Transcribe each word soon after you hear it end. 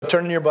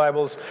Turn in your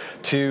Bibles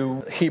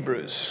to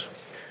Hebrews.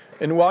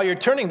 And while you're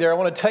turning there, I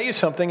want to tell you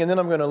something, and then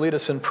I'm going to lead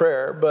us in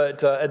prayer.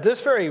 But I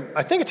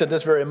think it's at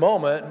this very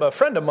moment, a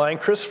friend of mine,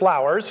 Chris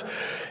Flowers,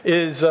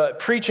 is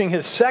preaching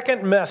his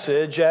second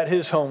message at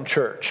his home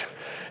church.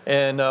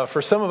 And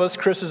for some of us,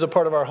 Chris is a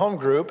part of our home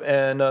group,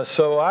 and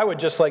so I would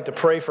just like to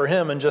pray for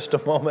him in just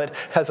a moment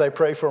as I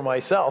pray for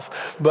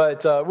myself.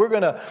 But we're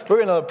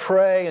gonna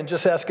pray and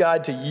just ask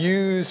God to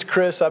use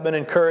Chris. I've been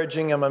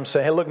encouraging him. I'm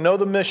saying, hey, look, know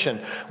the mission.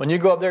 When you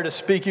go up there to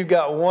speak, you've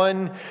got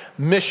one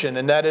mission,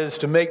 and that is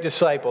to make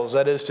disciples.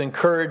 That is to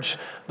encourage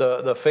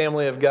the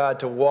family of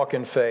God to walk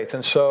in faith.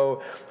 And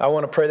so I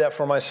want to pray that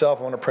for myself.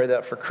 I want to pray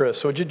that for Chris.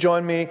 So would you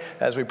join me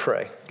as we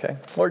pray? Okay,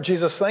 Lord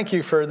Jesus, thank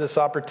you for this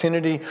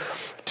opportunity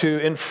to,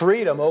 in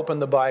freedom, open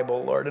the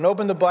Bible, Lord, and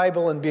open the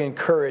Bible and be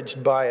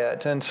encouraged by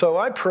it. And so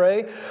I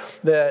pray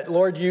that,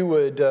 Lord, you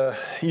would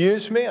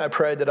use me. I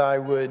pray that I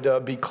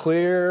would be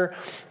clear,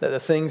 that the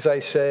things I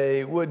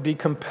say would be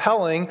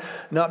compelling,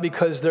 not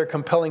because they're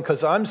compelling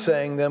because I'm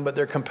saying them, but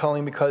they're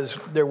compelling because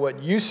they're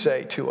what you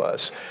say to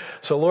us.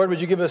 So, Lord,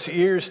 would you give us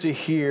ears to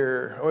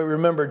hear? We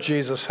remember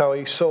Jesus, how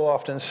he so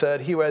often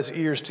said, he who has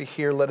ears to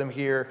hear, let him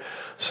hear.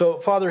 So,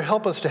 Father,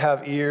 help us to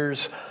have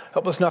ears.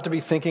 Help us not to be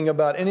thinking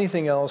about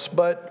anything else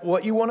but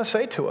what you want to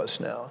say to us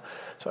now.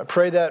 So I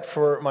pray that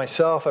for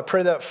myself. I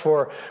pray that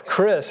for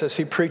Chris as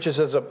he preaches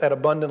at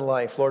Abundant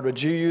Life. Lord,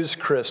 would you use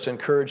Chris to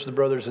encourage the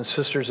brothers and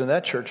sisters in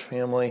that church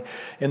family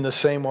in the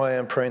same way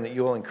I'm praying that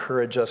you'll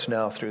encourage us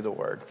now through the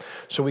Word.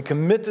 So we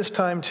commit this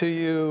time to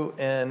you,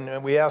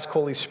 and we ask,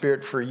 Holy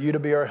Spirit, for you to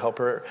be our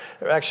helper,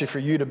 or actually for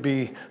you to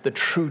be the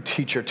true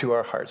teacher to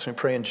our hearts. We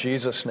pray in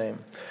Jesus' name.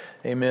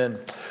 Amen.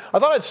 I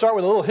thought I'd start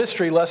with a little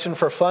history lesson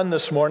for fun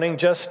this morning,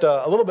 just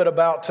a little bit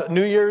about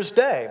New Year's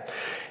Day.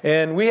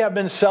 And we have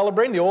been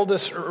celebrating the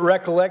oldest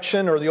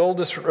recollection or the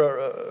oldest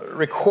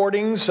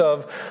recordings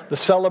of the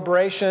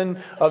celebration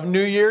of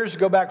New Year's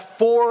go back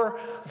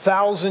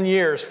 4,000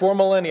 years, 4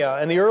 millennia.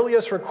 And the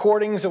earliest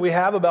recordings that we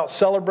have about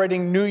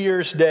celebrating New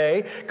Year's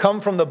Day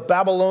come from the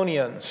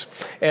Babylonians.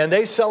 And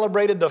they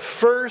celebrated the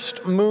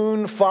first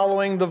moon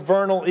following the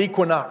vernal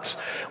equinox.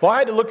 Well, I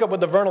had to look up what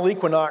the vernal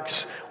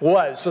equinox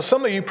was. So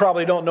some of you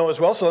probably don't know as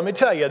well, so let me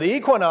tell you. The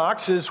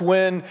equinox is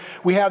when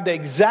we have the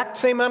exact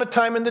same amount of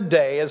time in the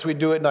day as we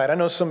do at night. I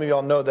know some of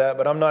y'all know that,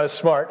 but I'm not as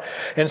smart.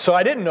 And so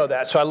I didn't know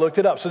that, so I looked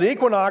it up. So the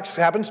equinox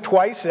happens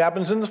twice. It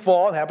happens in the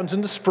fall. It happens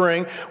in the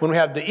spring when we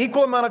have the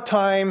equal amount of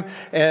time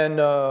and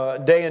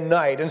day and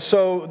night. And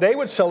so they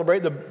would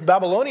celebrate. The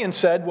Babylonians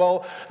said,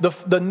 well,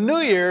 the New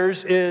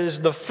Year's is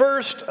the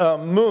first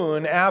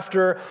moon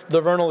after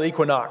the vernal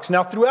equinox.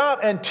 Now,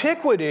 throughout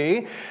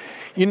antiquity,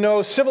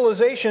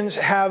 civilizations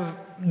have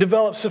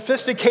developed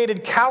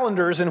sophisticated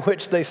calendars in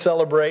which they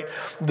celebrate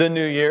the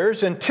New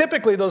Year's. And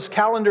typically those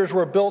calendars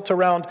were built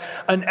around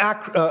an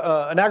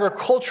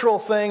agricultural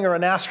thing or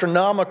an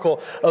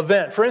astronomical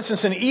event. For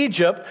instance, in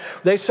Egypt,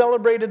 they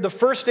celebrated the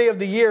first day of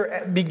the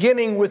year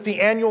beginning with the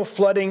annual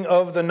flooding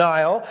of the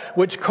Nile,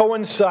 which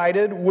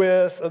coincided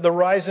with the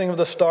rising of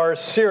the star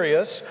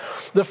Sirius.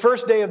 The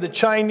first day of the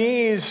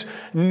Chinese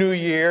New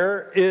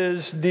Year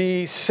is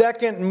the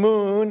second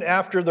moon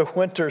after the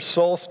winter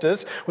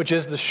solstice, which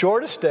is the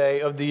shortest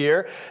day of the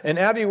year. And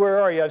Abby, where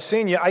are you? I've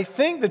seen you. I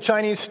think the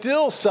Chinese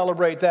still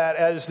celebrate that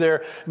as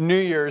their New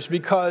Year's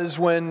because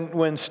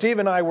when Steve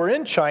and I were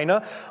in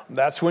China,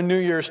 that's when New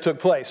Year's took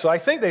place. So I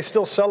think they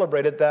still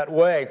celebrate it that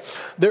way.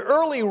 The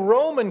early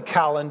Roman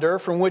calendar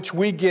from which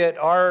we get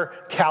our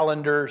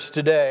calendars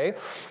today,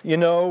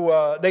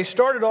 they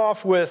started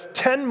off with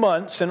 10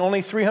 months and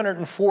only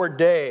 304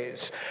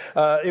 days.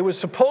 It was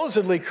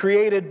supposedly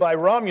created by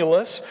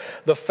Romulus,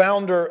 the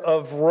founder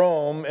of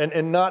Rome,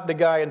 and not the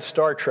guy in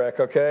Star Trek,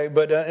 okay?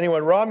 But anyway,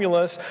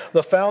 Romulus,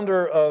 the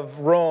founder of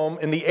Rome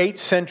in the 8th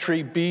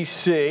century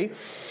BC.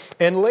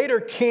 And later,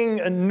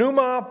 King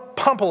Numa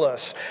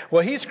Pompilius.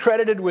 Well, he's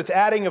credited with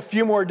adding a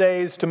few more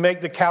days to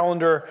make the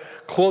calendar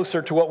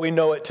closer to what we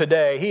know it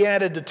today. He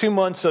added the 2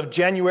 months of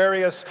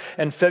Januarius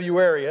and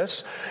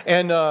Februarius.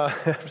 And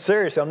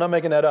seriously, I'm not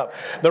making that up.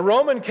 The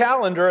Roman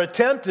calendar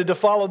attempted to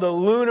follow the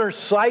lunar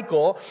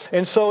cycle,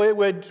 and so it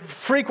would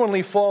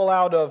frequently fall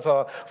out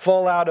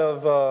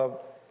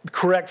of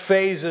correct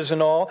phases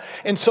and all.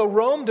 And so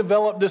Rome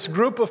developed this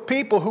group of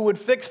people who would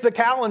fix the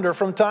calendar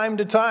from time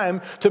to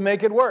time to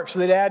make it work. So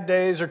they'd add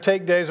days or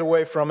take days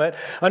away from it.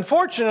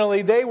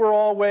 Unfortunately, they were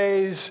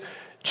always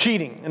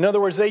cheating. In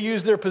other words, they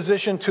used their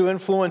position to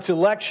influence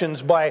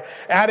elections by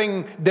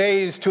adding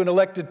days to an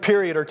elected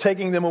period or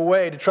taking them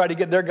away to try to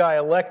get their guy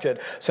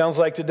elected. Sounds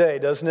like today,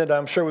 doesn't it?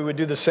 I'm sure we would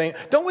do the same.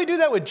 Don't we do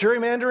that with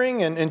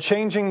gerrymandering and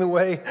changing the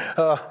way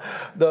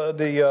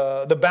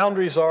the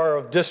boundaries are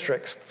of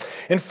districts?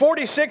 In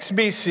 46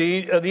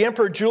 BC, the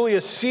Emperor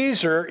Julius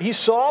Caesar, he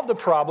solved the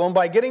problem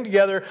by getting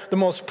together the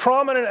most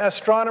prominent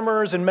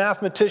astronomers and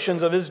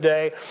mathematicians of his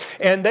day,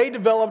 and they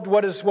developed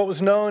what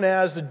was known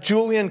as the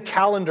Julian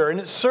calendar, and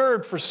it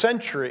served for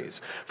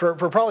centuries, for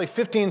probably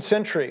 15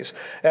 centuries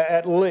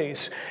at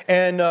least.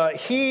 And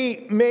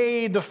he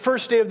made the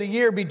first day of the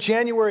year be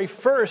January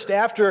 1st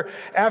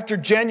after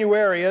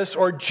Januarius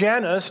or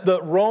Janus,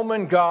 the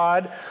Roman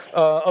god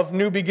of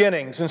new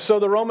beginnings. And so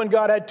the Roman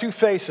god had two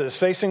faces,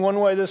 facing one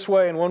way this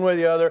way and one way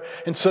the other.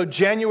 And so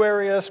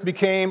Januarius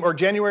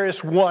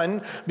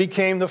 1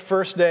 became the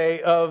first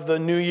day of the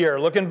new year,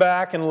 looking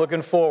back and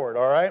looking forward,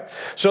 all right?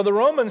 So the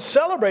Romans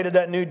celebrated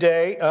that new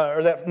day,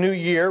 or that new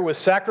year, with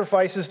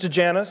sacrifices to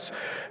Janus,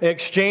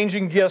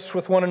 exchanging gifts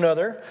with one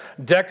another,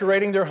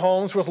 decorating their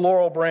homes with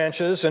laurel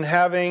branches, and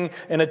having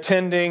and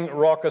attending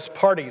raucous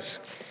parties.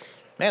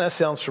 Man, that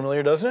sounds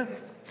familiar, doesn't it?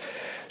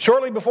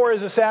 Shortly before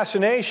his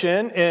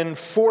assassination in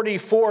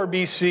 44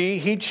 BC,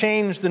 he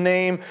changed the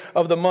name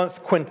of the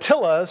month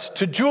Quintilis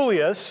to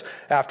Julius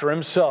after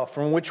himself,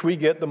 from which we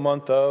get the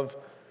month of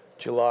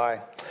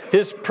July.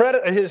 His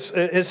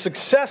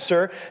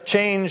successor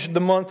changed the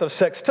month of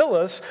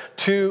Sextilis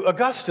to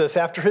Augustus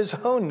after his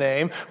own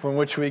name, from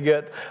which we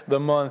get the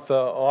month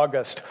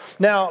August.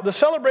 Now, the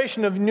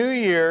celebration of New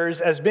Year's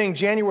as being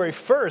January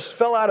 1st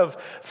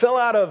fell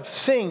out of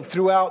sync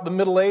throughout the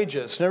Middle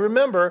Ages. Now,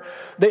 remember,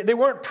 they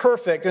weren't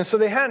perfect, and so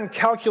they hadn't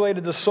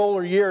calculated the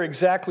solar year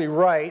exactly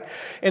right.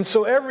 And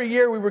so every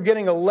year we were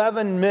getting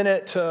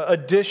 11-minute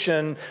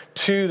addition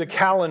to the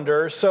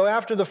calendar. So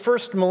after the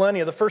first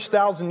millennia, the first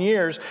 1,000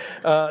 years,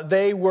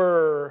 they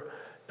were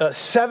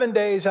 7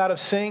 days out of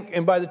sync,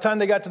 and by the time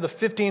they got to the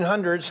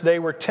 1500s, they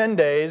were 10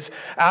 days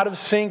out of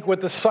sync with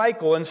the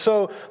cycle. And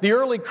so the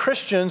early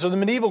Christians, or the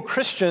medieval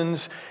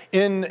Christians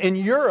in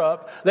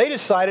Europe, they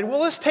decided, well,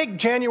 let's take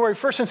January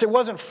 1st, since it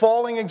wasn't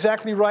falling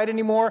exactly right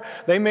anymore.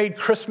 They made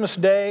Christmas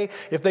Day.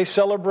 If they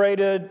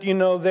celebrated,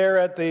 there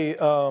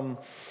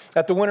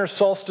at the winter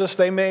solstice,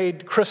 they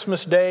made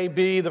Christmas Day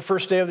be the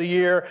first day of the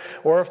year.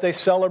 Or if they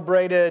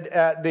celebrated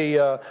at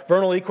the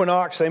vernal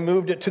equinox, they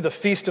moved it to the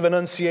Feast of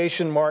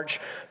Annunciation, March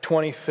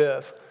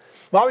 25th.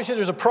 Well, obviously,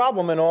 there's a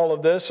problem in all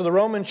of this, so the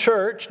Roman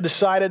Church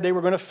decided they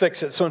were going to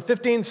fix it. So in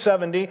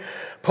 1570,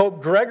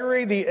 Pope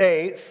Gregory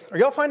VIII, are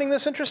y'all finding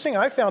this interesting?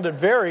 I found it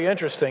very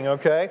interesting,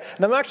 okay?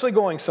 And I'm actually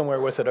going somewhere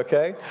with it,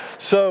 okay?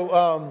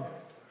 So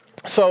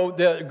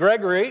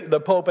Gregory,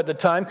 the Pope at the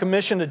time,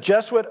 commissioned a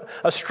Jesuit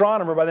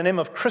astronomer by the name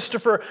of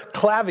Christopher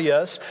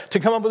Clavius to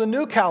come up with a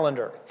new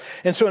calendar.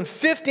 And so in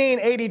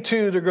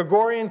 1582, the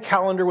Gregorian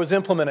calendar was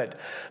implemented.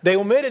 They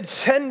omitted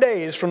 10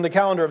 days from the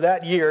calendar of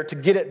that year to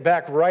get it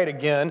back right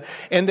again.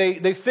 And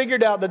they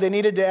figured out that they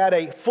needed to add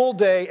a full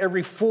day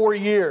every 4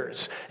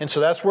 years. And so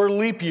that's where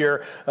leap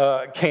year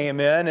came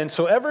in. And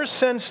so ever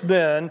since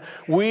then,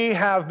 we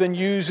have been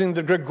using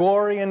the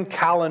Gregorian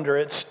calendar.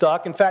 It's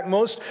stuck. In fact,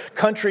 most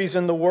countries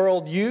in the world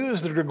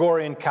use the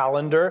Gregorian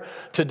calendar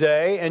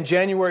today, and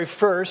January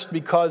 1st,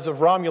 because of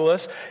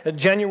Romulus,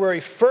 January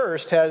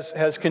 1st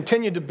has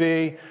continued to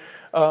be,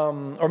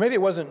 or maybe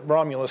it wasn't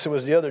Romulus, it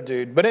was the other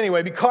dude. But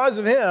anyway, because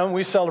of him,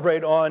 we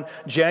celebrate on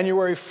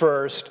January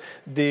 1st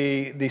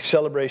the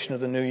celebration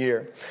of the new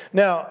year.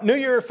 Now, New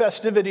Year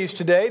festivities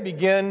today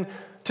begin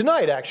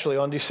tonight, actually,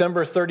 on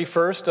December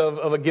 31st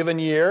of a given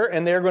year,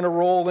 and they're going to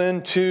roll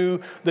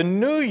into the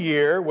new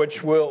year,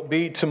 which will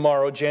be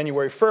tomorrow,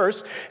 January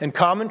 1st. And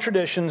common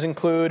traditions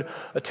include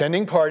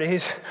attending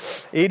parties,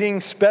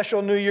 eating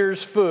special New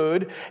Year's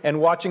food,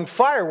 and watching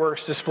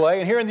fireworks display.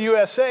 And here in the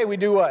USA, we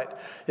do what?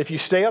 If you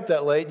stay up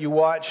that late, you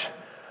watch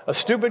a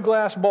stupid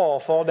glass ball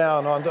fall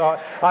down on.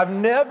 I've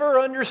never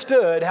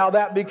understood how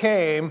that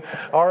became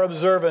our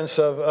observance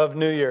of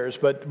New Year's,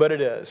 but it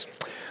is.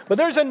 But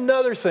there's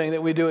another thing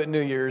that we do at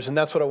New Year's, and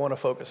that's what I want to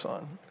focus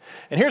on.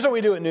 And here's what we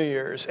do at New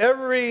Year's.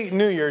 Every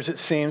New Year's, it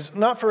seems,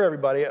 not for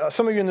everybody.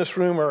 Some of you in this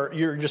room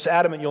you're just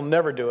adamant you'll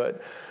never do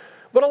it.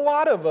 But a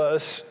lot of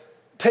us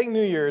take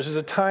New Year's as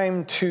a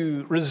time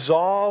to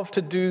resolve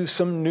to do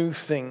some new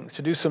things,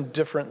 to do some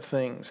different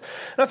things.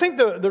 And I think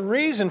the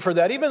reason for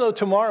that, even though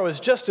tomorrow is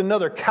just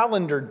another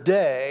calendar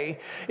day,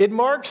 it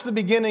marks the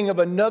beginning of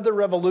another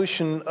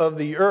revolution of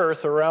the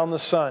earth around the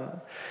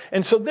sun.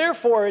 And so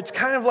therefore, it's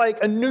kind of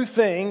like a new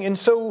thing. And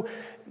so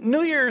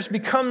New Year's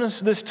becomes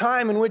this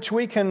time in which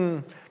we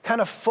can kind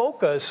of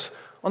focus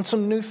on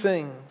some new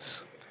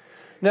things.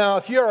 Now,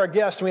 if you're our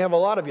guest, and we have a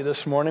lot of you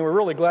this morning, we're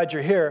really glad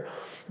you're here.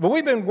 But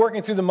we've been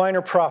working through the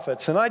minor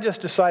prophets, and I just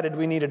decided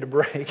we needed a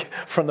break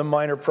from the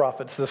minor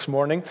prophets this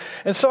morning.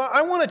 And so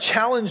I want to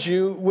challenge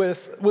you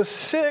with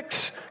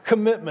 6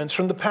 commitments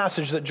from the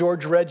passage that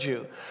George read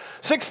you.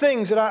 6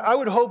 things that I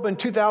would hope in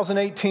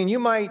 2018 you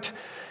might,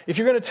 if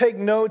you're going to take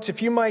notes,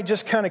 if you might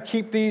just kind of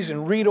keep these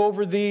and read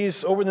over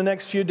these over the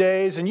next few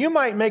days, and you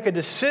might make a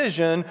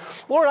decision,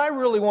 Lord, I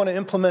really want to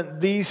implement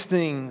these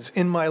things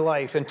in my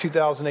life in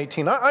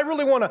 2018. I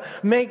really want to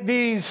make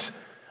these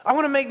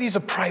a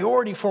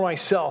priority for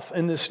myself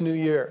in this new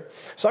year.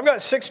 So I've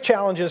got 6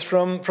 challenges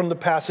from the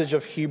passage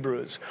of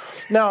Hebrews.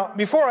 Now,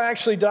 before I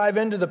actually dive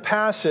into the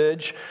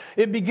passage,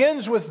 it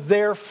begins with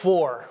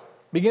therefore.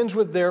 Begins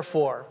with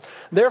therefore.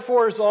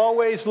 Therefore is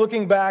always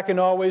looking back and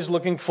always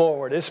looking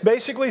forward. It's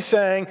basically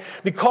saying,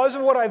 because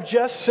of what I've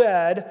just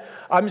said,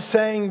 I'm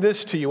saying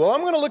this to you. Well,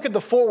 I'm going to look at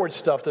the forward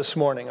stuff this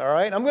morning, all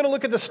right? I'm going to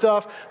look at the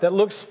stuff that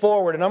looks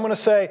forward, and I'm going to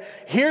say,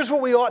 here's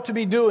what we ought to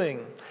be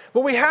doing.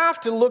 But we have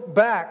to look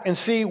back and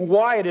see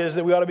why it is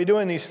that we ought to be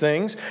doing these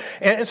things.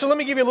 And so let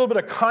me give you a little bit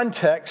of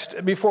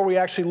context before we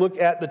actually look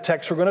at the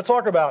text we're going to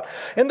talk about.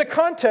 And the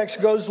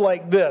context goes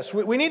like this.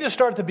 We need to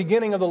start at the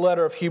beginning of the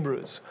letter of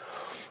Hebrews.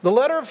 The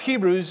letter of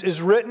Hebrews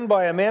is written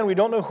by a man, we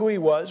don't know who he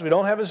was, we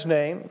don't have his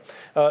name,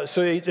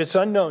 so it's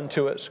unknown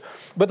to us.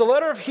 But the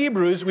letter of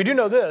Hebrews, we do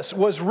know this,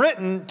 was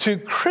written to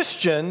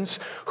Christians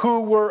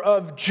who were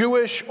of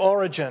Jewish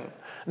origin.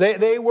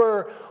 They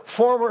were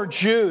former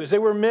Jews. They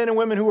were men and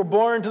women who were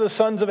born to the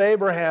sons of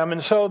Abraham,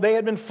 and so they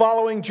had been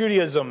following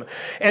Judaism.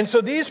 And so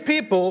these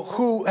people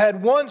who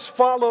had once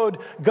followed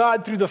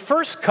God through the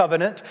first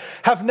covenant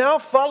have now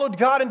followed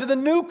God into the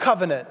new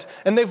covenant,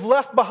 and they've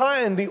left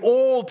behind the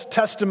Old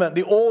Testament,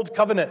 the Old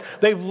Covenant.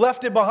 They've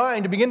left it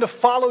behind to begin to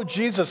follow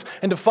Jesus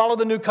and to follow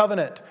the new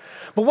covenant.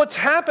 But what's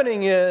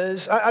happening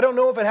is, I don't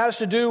know if it has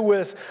to do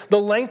with the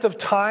length of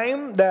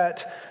time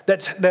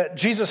that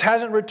Jesus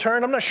hasn't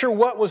returned. I'm not sure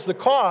what was the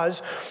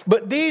cause,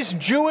 but these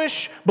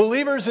Jewish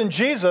believers in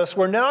Jesus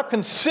were now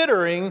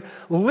considering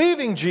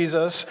leaving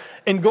Jesus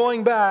and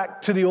going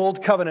back to the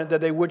old covenant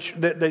that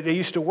they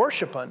used to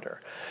worship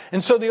under.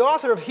 And so the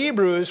author of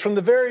Hebrews, from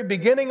the very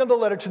beginning of the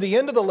letter to the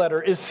end of the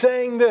letter, is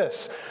saying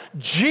this: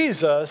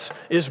 Jesus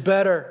is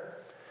better.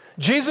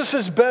 Jesus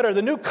is better.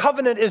 The new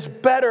covenant is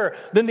better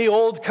than the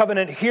old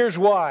covenant. Here's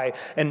why.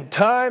 And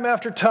time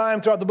after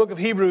time throughout the book of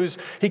Hebrews,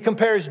 he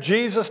compares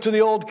Jesus to the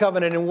old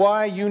covenant and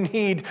why you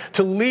need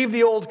to leave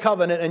the old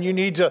covenant and you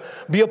need to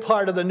be a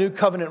part of the new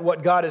covenant,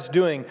 what God is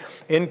doing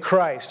in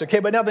Christ. Okay,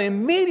 but now the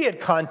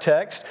immediate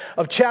context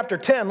of chapter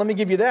 10, let me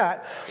give you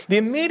that. The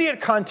immediate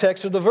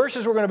context of the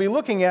verses we're going to be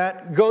looking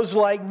at goes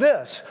like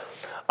this.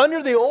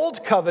 Under the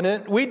old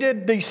covenant, we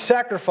did these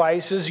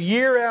sacrifices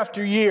year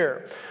after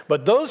year,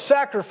 but those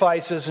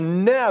sacrifices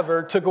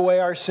never took away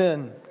our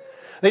sin.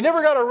 They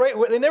never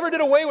did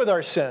away with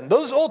our sin.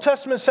 Those Old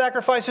Testament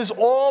sacrifices,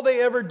 all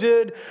they ever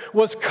did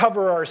was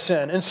cover our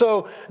sin. And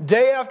so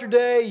day after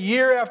day,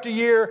 year after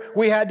year,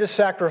 we had to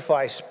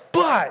sacrifice.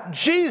 But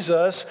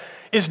Jesus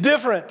is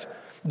different.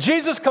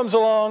 Jesus comes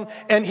along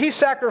and he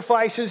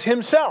sacrifices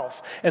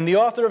himself. And the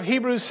author of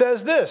Hebrews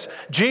says this: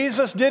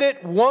 Jesus did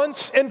it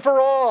once and for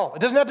all.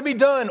 It doesn't have to be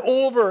done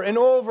over and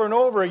over and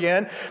over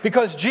again,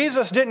 because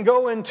Jesus didn't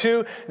go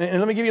into, and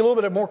let me give you a little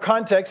bit of more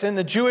context, in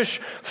the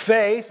Jewish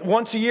faith,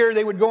 once a year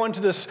they would go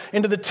into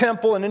the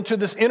temple and into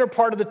this inner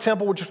part of the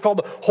temple, which is called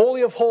the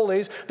Holy of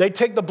Holies. They'd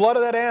take the blood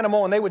of that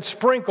animal and they would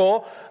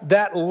sprinkle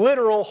that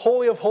literal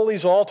Holy of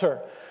Holies altar.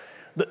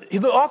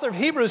 The author of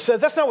Hebrews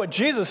says that's not what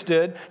Jesus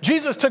did.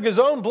 Jesus took his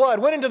own blood,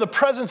 went into the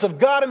presence of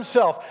God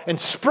himself, and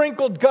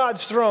sprinkled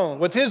God's throne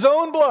with his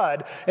own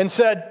blood and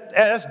said,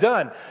 that's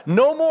done.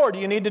 No more do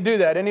you need to do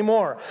that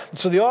anymore.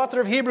 So the author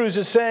of Hebrews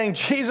is saying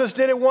Jesus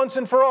did it once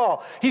and for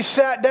all. He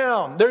sat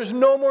down. There's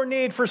no more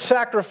need for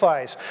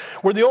sacrifice.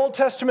 Where the Old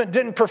Testament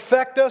didn't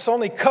perfect us,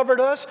 only covered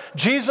us,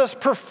 Jesus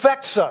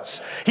perfects us.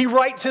 He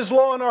writes his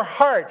law in our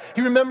heart.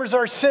 He remembers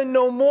our sin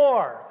no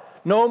more.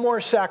 No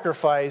more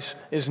sacrifice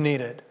is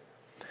needed.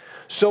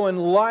 So in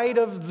light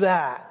of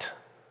that,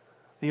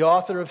 the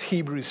author of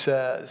Hebrews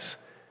says,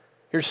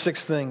 here's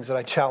 6 things that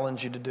I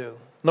challenge you to do.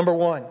 Number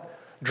 1,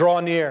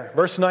 draw near.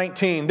 Verse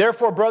 19,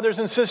 therefore, brothers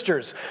and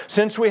sisters,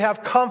 since we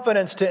have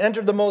confidence to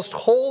enter the most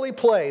holy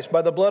place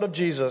by the blood of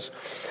Jesus,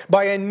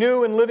 by a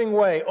new and living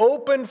way,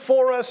 opened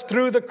for us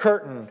through the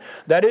curtain,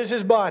 that is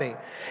his body,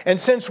 and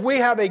since we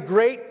have a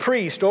great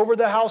priest over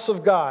the house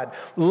of God,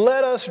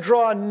 let us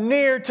draw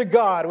near to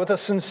God with a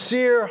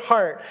sincere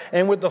heart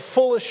and with the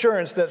full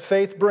assurance that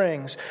faith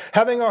brings,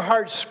 having our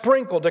hearts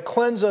sprinkled to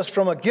cleanse us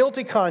from a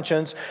guilty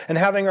conscience and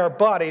having our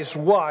bodies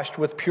washed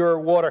with pure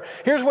water.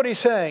 Here's what he's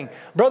saying.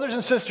 Brothers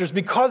and sisters,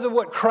 because of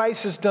what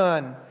Christ has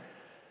done,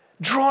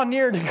 draw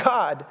near to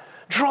God.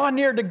 Draw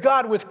near to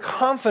God with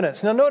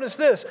confidence. Now notice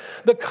this,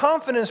 the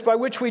confidence by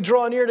which we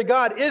draw near to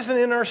God isn't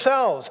in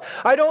ourselves.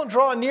 I don't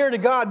draw near to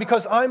God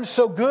because I'm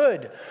so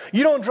good.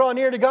 You don't draw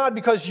near to God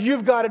because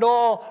you've got it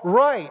all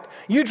right.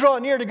 You draw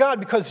near to God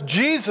because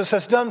Jesus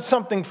has done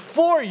something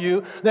for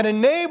you that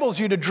enables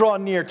you to draw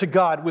near to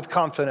God with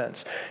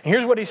confidence. And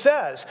here's what he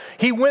says.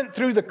 He went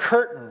through the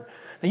curtain.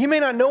 Now, you may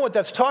not know what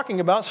that's talking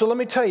about, so let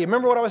me tell you.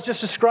 Remember what I was just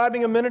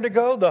describing a minute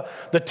ago?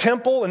 The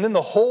temple and then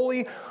the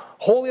Holy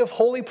of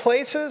Holy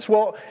Places?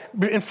 Well,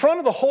 in front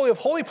of the Holy of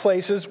Holy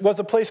Places was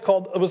a place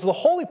it was the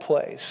Holy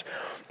Place.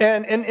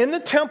 And in the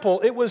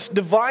temple, it was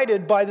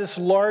divided by this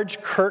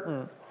large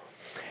curtain.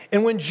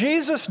 And when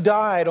Jesus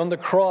died on the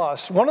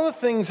cross, one of the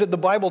things that the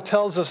Bible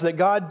tells us that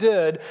God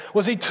did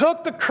was he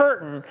took the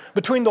curtain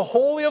between the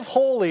Holy of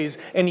Holies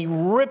and he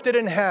ripped it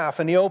in half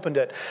and he opened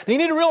it. And you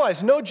need to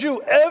realize no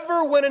Jew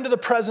ever went into the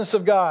presence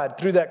of God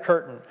through that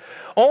curtain.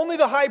 Only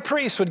the high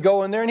priest would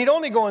go in there, and he'd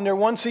only go in there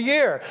once a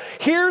year.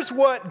 Here's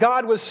what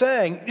God was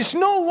saying. It's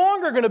no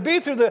longer going to be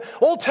through the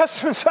Old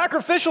Testament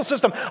sacrificial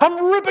system.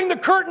 I'm ripping the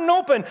curtain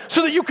open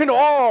so that you can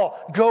all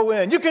go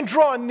in. You can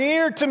draw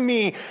near to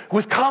me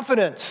with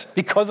confidence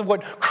because of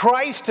what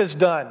Christ has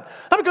done.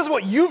 Not because of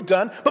what you've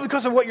done, but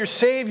because of what your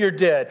Savior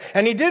did.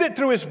 And he did it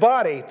through his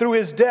body, through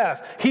his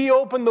death. He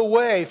opened the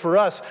way for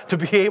us to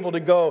be able to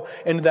go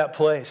into that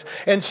place.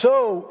 And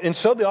so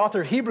the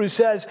author of Hebrews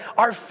says,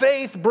 our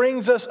faith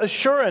brings us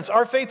assurance.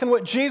 Our faith in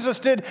what Jesus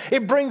did,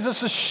 it brings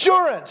us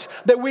assurance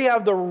that we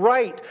have the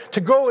right to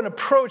go and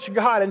approach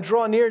God and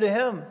draw near to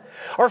him.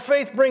 Our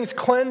faith brings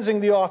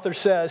cleansing, the author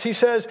says. He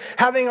says,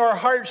 having our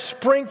hearts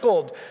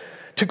sprinkled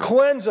to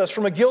cleanse us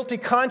from a guilty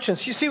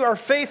conscience. You see, our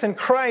faith in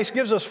Christ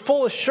gives us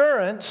full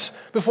assurance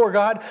before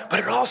God, but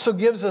it also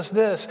gives us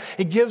this.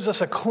 It gives us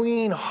a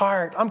clean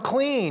heart. I'm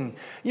clean.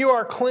 You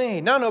are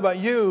clean. Now, I don't know about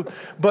you,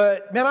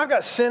 but man, I've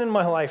got sin in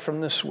my life from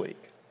this week.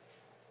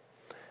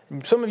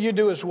 And some of you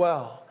do as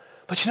well.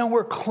 But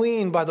we're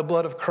clean by the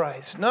blood of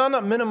Christ. Now, I'm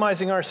not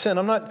minimizing our sin.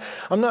 I'm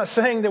not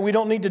saying that we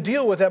don't need to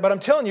deal with that, but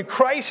I'm telling you,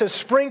 Christ has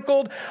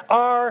sprinkled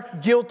our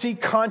guilty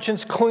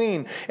conscience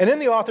clean. And then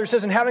the author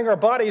says, and having our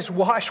bodies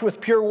washed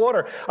with pure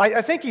water.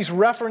 I think he's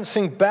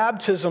referencing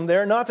baptism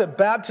there. Not that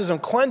baptism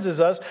cleanses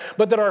us,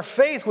 but that our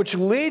faith, which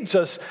leads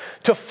us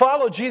to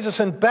follow Jesus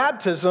in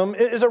baptism,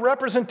 is a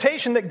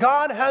representation that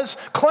God has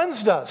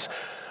cleansed us.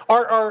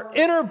 Our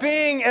inner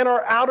being and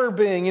our outer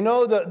being,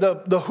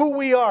 the who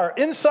we are,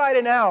 inside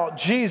and out,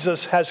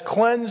 Jesus has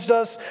cleansed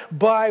us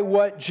by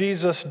what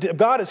Jesus did.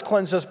 God has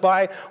cleansed us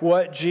by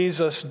what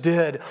Jesus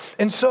did.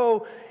 And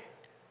so,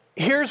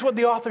 here's what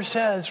the author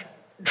says.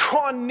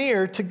 Draw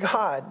near to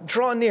God.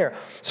 Draw near.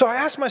 So I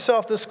asked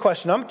myself this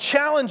question. I'm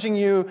challenging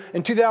you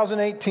in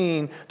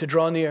 2018 to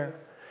draw near.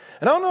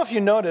 And I don't know if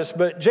you noticed,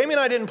 but Jamie and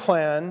I didn't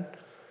plan.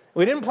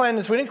 We didn't plan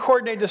this, we didn't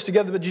coordinate this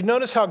together, but you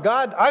notice how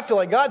I feel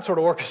like God sort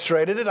of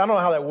orchestrated it. I don't know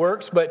how that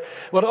works, but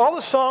all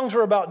the songs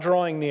were about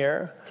drawing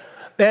near.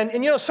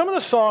 And some of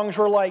the songs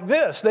were like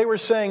this. They were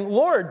saying,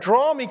 Lord,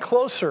 draw me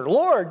closer.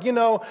 Lord,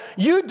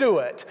 you do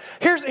it.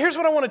 Here's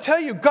what I want to tell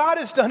you. God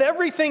has done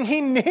everything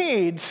he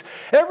needs,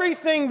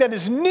 everything that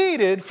is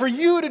needed for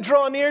you to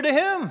draw near to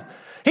him.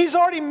 He's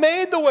already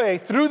made the way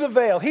through the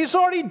veil. He's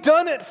already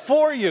done it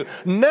for you.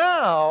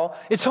 Now,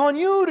 it's on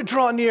you to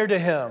draw near to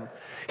him.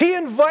 He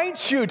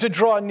invites you to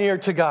draw near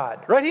to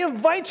God, right? He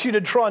invites you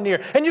to draw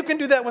near, and you can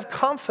do that with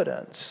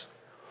confidence.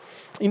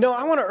 I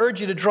want to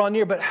urge you to draw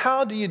near, but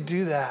how do you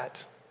do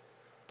that?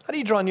 How do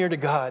you draw near to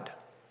God?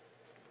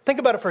 Think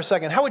about it for a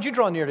second. How would you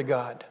draw near to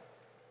God?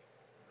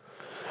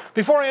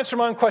 Before I answer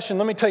my own question,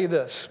 let me tell you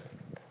this.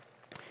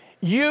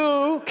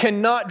 You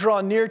cannot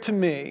draw near to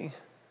me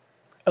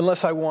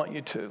unless I want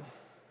you to,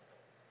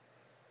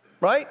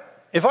 right?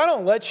 If I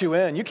don't let you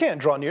in, you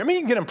can't draw near. I mean,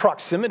 you can get in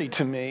proximity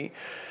to me,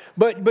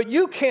 but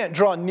you can't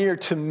draw near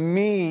to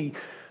me,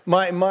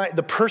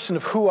 the person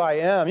of who I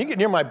am. You can get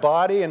near my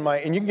body and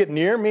you can get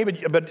near me,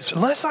 but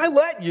unless I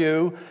let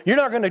you, you're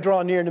not going to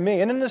draw near to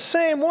me. And in the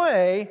same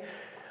way,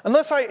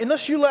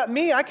 unless you let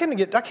me, I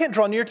can't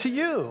draw near to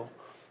you.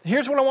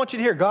 Here's what I want you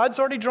to hear. God's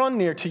already drawn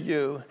near to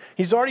you.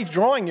 He's already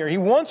drawing near. He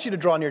wants you to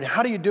draw near.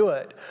 How do you do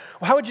it?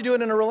 Well, how would you do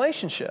it in a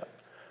relationship?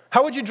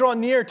 How do you draw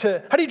near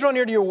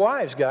to your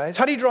wives, guys?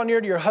 How do you draw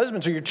near to your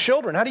husbands or your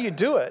children? How do you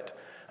do it?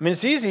 I mean,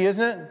 it's easy,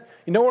 isn't it?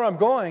 You know where I'm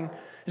going.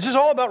 It's just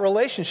all about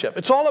relationship.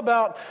 It's all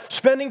about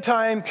spending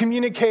time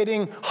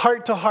communicating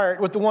heart to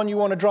heart with the one you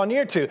want to draw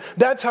near to.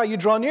 That's how you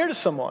draw near to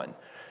someone.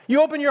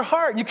 You open your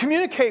heart, you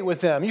communicate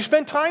with them, you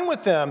spend time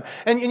with them,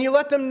 and you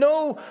let them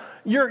know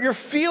your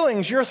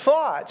feelings, your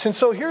thoughts. And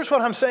so here's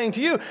what I'm saying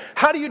to you.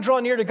 How do you draw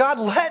near to God?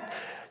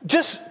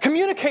 Just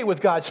communicate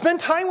with God. Spend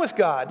time with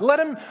God. Let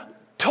him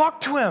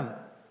talk to him.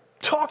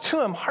 Talk to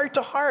him heart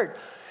to heart.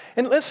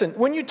 And listen,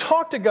 when you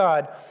talk to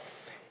God,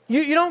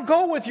 you don't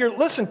go with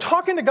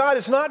talking to God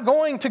is not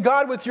going to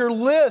God with your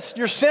list,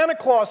 your Santa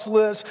Claus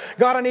list.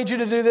 God, I need you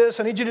to do this,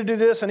 I need you to do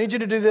this, I need you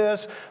to do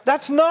this.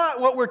 That's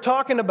not what we're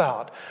talking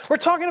about. We're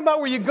talking about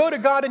where you go to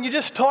God and you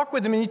just talk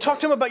with him and you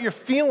talk to him about your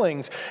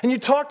feelings. And you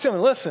talk to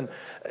him,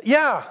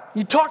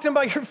 you talk to him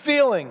about your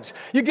feelings.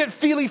 You get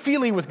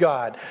feely with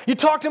God. You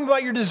talk to him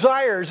about your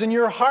desires and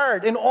your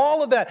heart and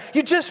all of that.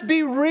 You just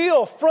be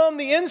real from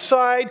the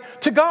inside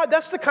to God.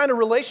 That's the kind of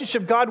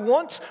relationship God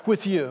wants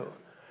with you.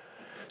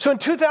 So in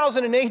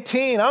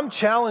 2018, I'm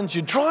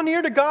challenging you, draw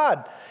near to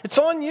God. It's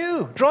on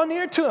you. Draw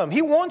near to him.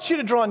 He wants you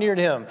to draw near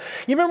to him.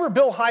 You remember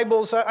Bill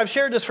Hybels? I've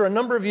shared this for a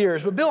number of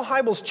years, but Bill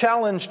Hybels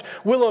challenged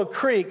Willow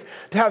Creek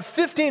to have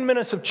 15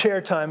 minutes of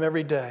chair time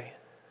every day.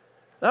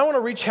 And I want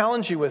to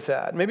re-challenge you with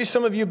that. Maybe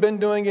some of you have been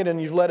doing it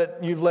and you've let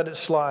it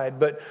slide,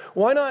 but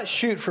why not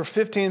shoot for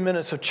 15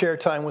 minutes of chair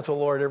time with the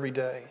Lord every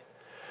day?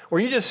 where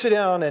you just sit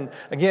down and,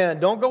 again,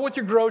 don't go with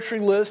your grocery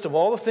list of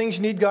all the things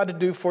you need God to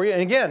do for you. And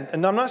again,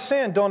 and I'm not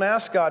saying don't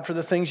ask God for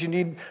the things you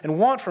need and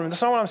want from Him.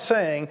 That's not what I'm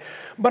saying.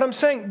 But I'm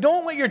saying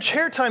don't let your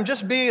chair time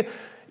just be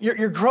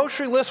your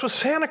grocery list with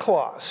Santa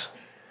Claus.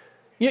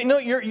 You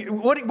know,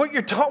 what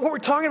we're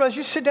talking about is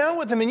you sit down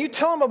with Him and you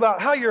tell Him about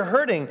how you're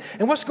hurting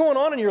and what's going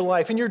on in your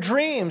life and your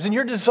dreams and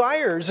your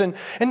desires and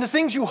the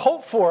things you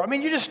hope for. I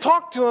mean, you just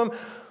talk to Him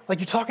like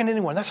you're talking to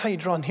anyone. That's how you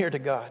draw near to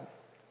God.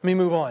 Let me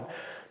move on.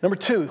 Number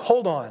 2,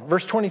 hold on.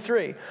 Verse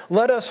 23.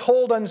 Let us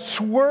hold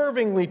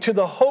unswervingly to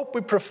the hope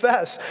we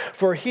profess,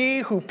 for He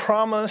who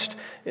promised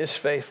is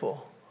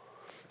faithful.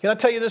 Can I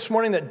tell you this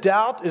morning that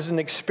doubt is an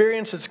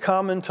experience that's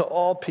common to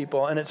all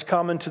people, and it's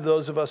common to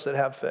those of us that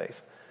have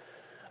faith.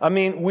 I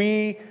mean,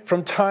 we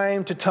from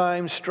time to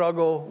time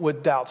struggle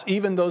with doubts,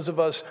 even those of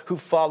us who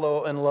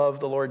follow and love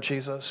the Lord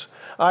Jesus.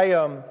 I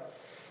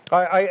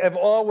have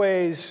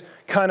always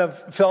kind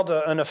of felt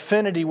an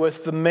affinity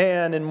with the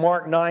man in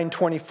Mark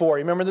 9:24.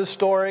 You remember this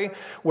story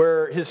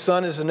where his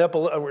son is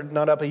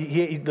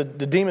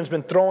the demon's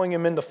been throwing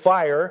him in the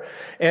fire,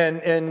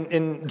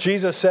 and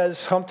Jesus says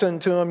something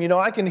to him,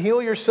 I can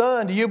heal your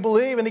son. Do you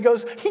believe? And he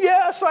goes,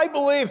 yes, I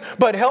believe,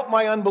 but help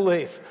my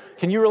unbelief.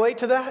 Can you relate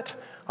to that?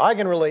 I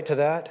can relate to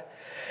that.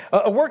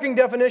 A working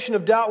definition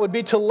of doubt would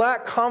be to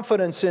lack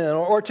confidence in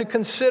or to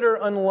consider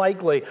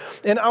unlikely.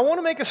 And I want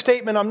to make a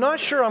statement. I'm not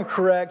sure I'm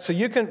correct, so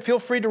you can feel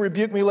free to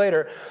rebuke me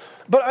later.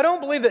 But I don't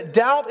believe that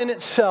doubt in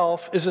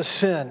itself is a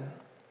sin.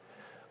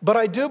 But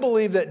I do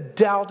believe that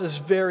doubt is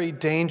very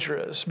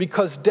dangerous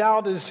because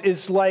doubt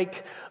is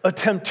like a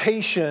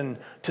temptation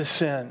to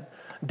sin.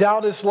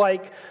 Doubt is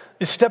like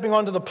stepping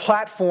onto the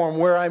platform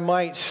where I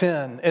might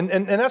sin. And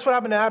that's what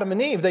happened to Adam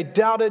and Eve. They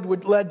doubted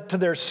what led to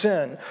their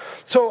sin.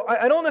 So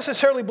I don't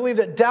necessarily believe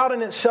that doubt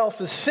in itself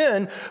is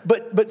sin,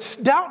 but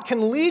doubt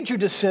can lead you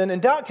to sin,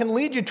 and doubt can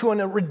lead you to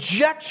a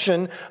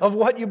rejection of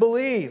what you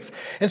believe.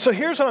 And so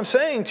here's what I'm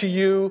saying to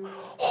you.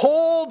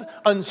 Hold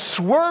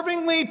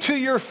unswervingly to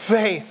your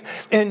faith,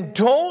 and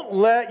don't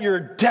let your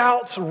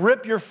doubts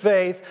rip your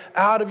faith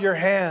out of your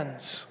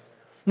hands.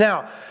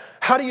 Now,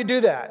 how do you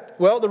do that?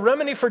 Well, the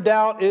remedy for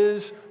doubt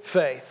is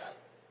faith.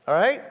 All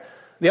right?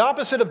 The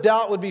opposite of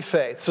doubt would be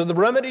faith. So the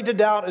remedy to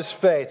doubt is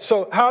faith.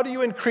 So how do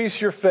you increase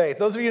your faith?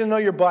 Those of you who know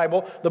your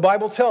Bible, the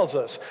Bible tells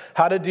us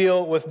how to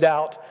deal with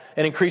doubt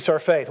and increase our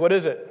faith. What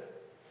is it?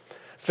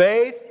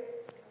 Faith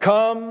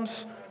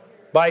comes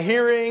by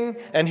hearing,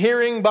 and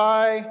hearing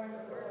by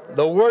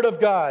the Word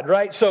of God,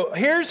 right? So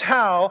here's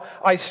how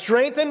I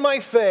strengthen my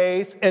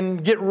faith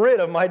and get rid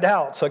of my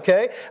doubts,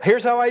 okay?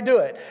 Here's how I do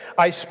it.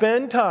 I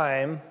spend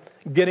time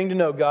getting to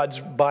know God's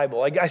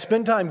Bible. I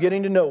spend time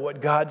getting to know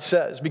what God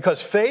says,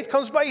 because faith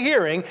comes by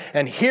hearing,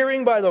 and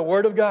hearing by the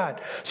Word of God.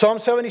 Psalm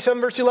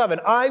 77 verse 11,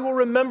 I will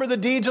remember the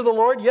deeds of the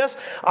Lord. Yes,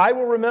 I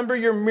will remember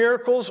your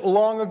miracles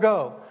long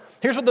ago.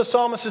 Here's what the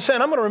psalmist is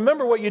saying. I'm going to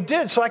remember what you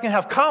did so I can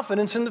have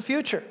confidence in the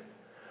future.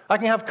 I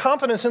can have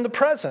confidence in the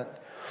present.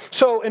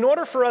 So in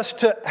order for us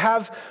to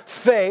have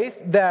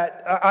faith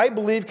that I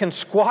believe can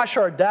squash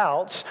our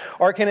doubts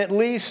or can at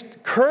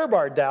least curb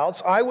our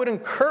doubts, I would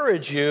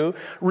encourage you,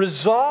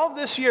 resolve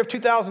this year of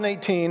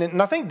 2018,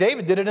 and I think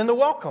David did it in the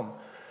welcome,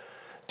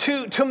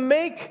 to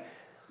make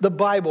the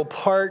Bible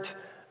part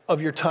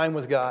of your time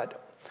with God.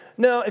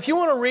 Now, if you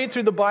want to read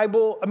through the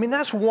Bible, I mean,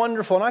 that's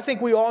wonderful, and I think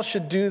we all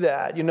should do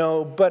that,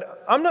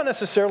 but I'm not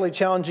necessarily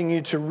challenging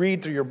you to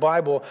read through your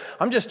Bible.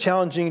 I'm just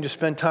challenging you to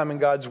spend time in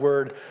God's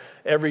Word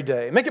every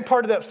day. Make it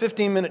part of that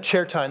 15-minute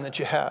chair time that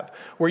you have,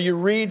 where you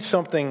read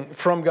something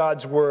from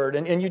God's Word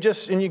and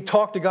you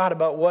talk to God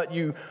about what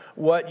you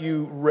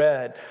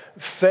read.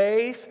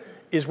 Faith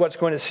is what's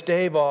going to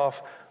stave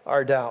off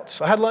our doubts.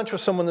 I had lunch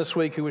with someone this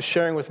week who was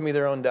sharing with me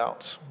their own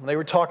doubts. They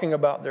were talking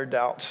about their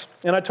doubts.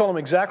 And I told them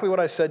exactly what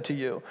I said to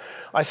you.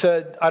 I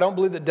said, I don't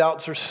believe that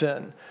doubts are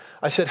sin.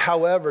 I said,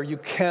 however, you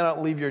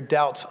cannot leave your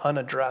doubts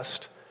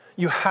unaddressed.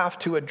 You have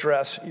to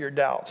address your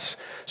doubts.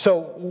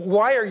 So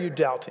why are you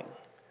doubting?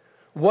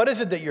 What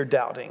is it that you're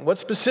doubting? What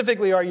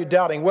specifically are you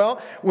doubting?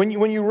 Well, when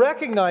you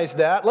recognize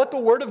that, let the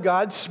Word of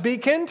God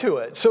speak into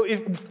it. So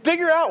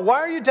figure out,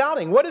 why are you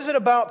doubting? What is it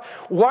about?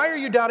 Why are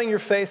you doubting your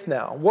faith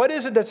now? What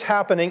is it that's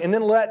happening? And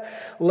then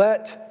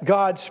let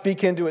God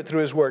speak into it through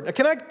His Word. Now,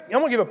 I'm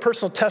going to give a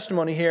personal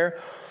testimony here.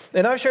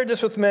 And I've shared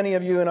this with many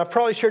of you, and I've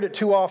probably shared it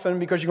too often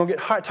because you're going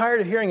to get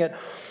tired of hearing it.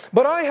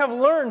 But I have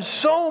learned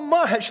so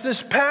much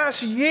this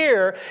past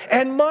year,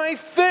 and my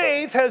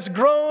faith has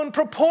grown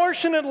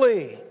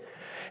proportionately.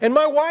 And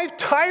my wife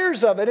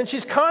tires of it, and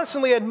she's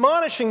constantly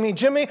admonishing me,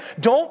 Jimmy,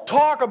 don't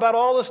talk about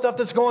all the stuff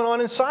that's going on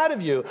inside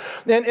of you.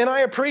 And I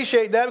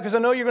appreciate that, because I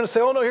know you're going to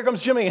say, oh no, here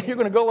comes Jimmy, and you're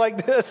going to go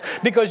like this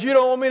because you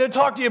don't want me to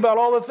talk to you about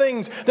all the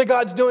things that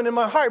God's doing in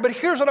my heart. But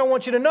here's what I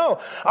want you to know.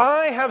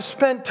 I have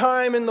spent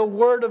time in the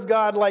Word of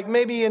God like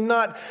maybe in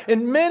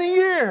many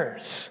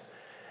years.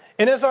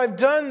 And as I've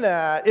done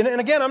that,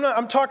 and again,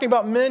 I'm talking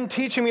about men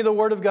teaching me the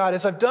Word of God.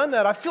 As I've done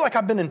that, I feel like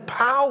I've been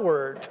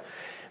empowered.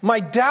 My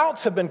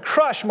doubts have been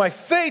crushed. My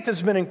faith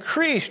has been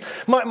increased.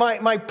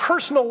 My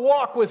personal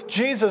walk with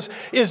Jesus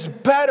is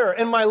better,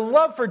 and my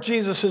love for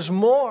Jesus is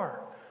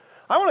more.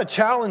 I want to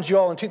challenge you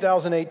all in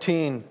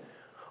 2018.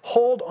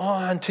 Hold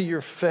on to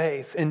your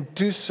faith and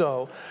do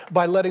so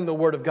by letting the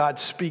Word of God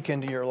speak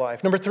into your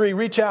life. Number 3,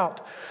 reach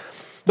out.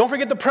 Don't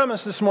forget the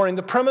premise this morning.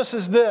 The premise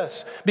is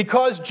this: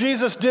 because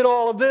Jesus did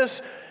all of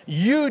this,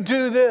 you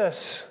do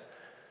this.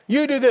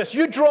 You do this.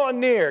 You draw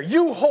near.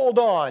 You hold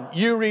on.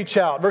 You reach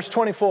out. Verse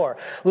 24.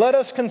 Let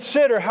us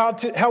consider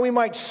how we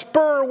might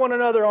spur one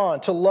another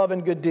on to love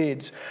and good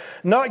deeds,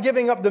 not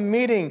giving up the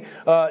meeting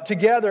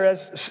together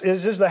as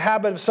is the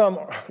habit of some.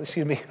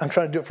 Excuse me. I'm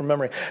trying to do it from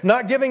memory.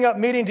 Not giving up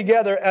meeting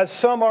together as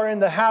some are in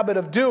the habit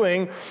of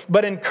doing,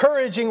 but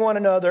encouraging one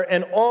another,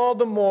 and all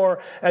the more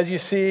as you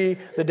see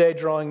the day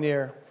drawing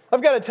near.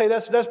 I've got to tell you,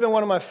 that's been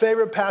one of my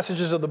favorite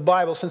passages of the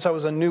Bible since I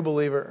was a new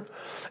believer.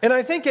 And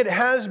I think it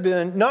has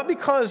been, not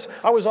because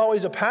I was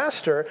always a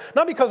pastor,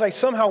 not because I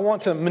somehow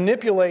want to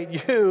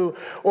manipulate you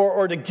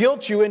or to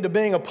guilt you into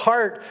being a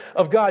part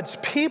of God's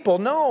people.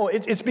 No,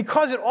 it's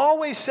because it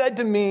always said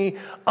to me,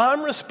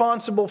 I'm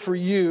responsible for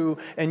you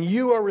and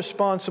you are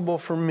responsible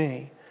for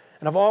me.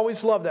 And I've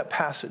always loved that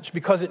passage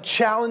because it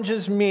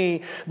challenges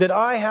me that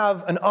I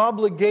have an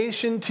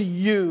obligation to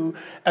you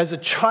as a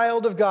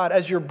child of God,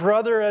 as your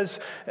brother,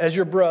 as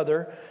your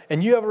brother,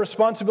 and you have a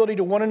responsibility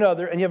to one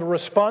another, and you have a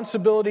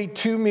responsibility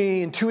to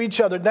me and to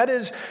each other. That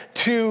is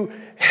to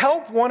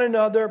help one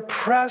another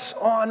press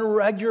on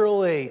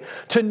regularly,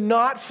 to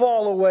not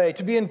fall away,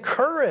 to be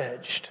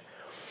encouraged.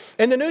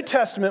 In the New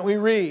Testament, we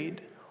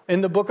read in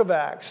the book of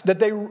Acts that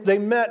they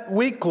met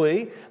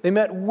weekly. They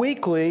met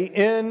weekly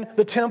in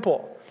the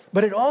temple.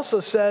 But it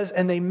also says,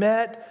 and they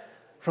met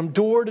from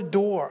door to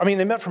door.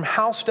 They met from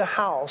house to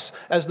house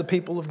as the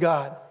people of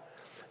God.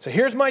 So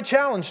here's my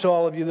challenge to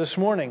all of you this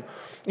morning.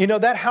 You know,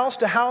 that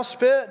house-to-house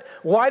bit,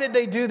 why did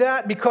they do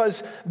that?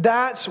 Because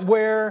that's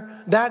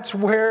where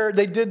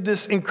they did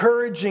this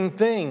encouraging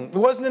thing. It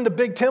wasn't in the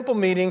big temple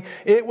meeting.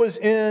 It was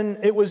in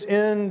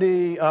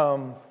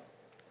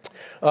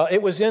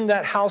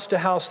that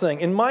house-to-house thing.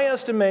 In my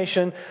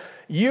estimation,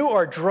 you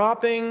are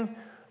dropping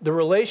the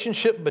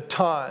relationship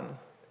baton.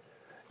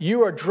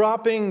 You are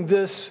dropping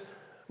this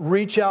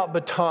reach out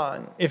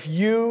baton if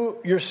you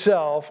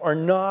yourself are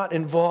not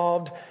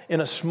involved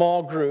in a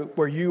small group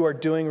where you are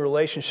doing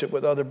relationship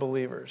with other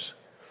believers.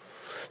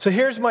 So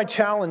here's my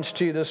challenge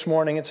to you this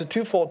morning. It's a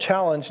twofold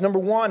challenge. Number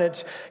one,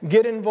 it's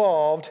get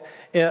involved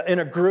in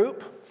a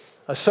group,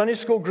 a Sunday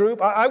school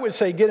group. I would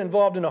say get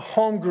involved in a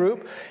home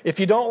group. If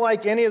you don't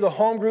like any of the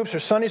home groups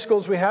or Sunday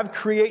schools we have,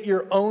 create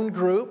your own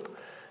group.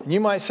 And you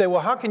might say,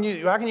 well, how can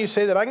you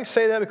say that? I can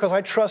say that because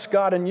I trust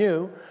God in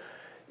you.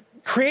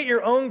 Create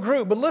your own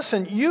group. But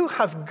listen, you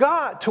have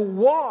got to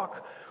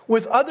walk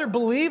with other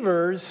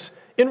believers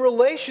in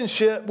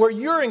relationship where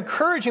you're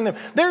encouraging them.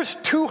 There's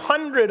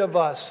 200 of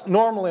us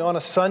normally on a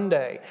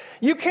Sunday.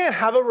 You can't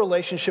have a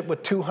relationship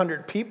with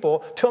 200 people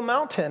to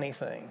amount to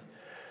anything.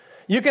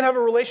 You can have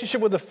a relationship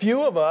with a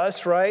few of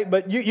us, right?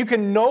 But you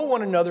can know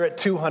one another at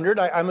 200.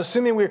 I'm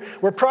assuming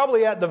we're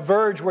probably at the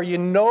verge where you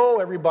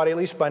know everybody, at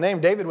least by name.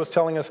 David was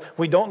telling us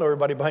we don't know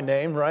everybody by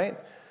name, right?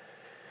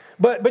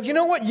 But you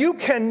know what? You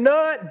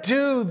cannot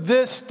do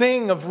this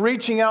thing of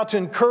reaching out to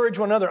encourage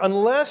one another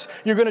unless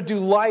you're going to do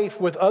life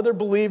with other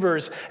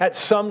believers at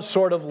some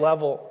sort of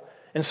level.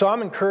 And so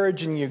I'm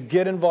encouraging you,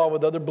 get involved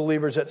with other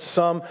believers at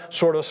some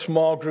sort of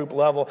small group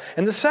level.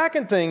 And the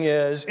second thing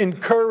is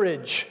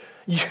encourage.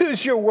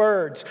 Use your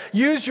words.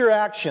 Use your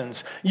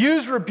actions.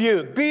 Use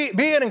rebuke. Be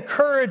an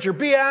encourager.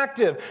 Be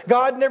active.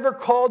 God never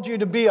called you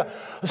to be a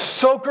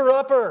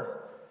soaker-upper.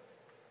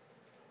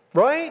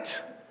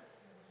 Right?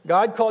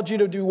 God called you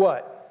to do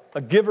what? A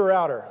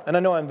giver-outer. And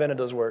I know I invented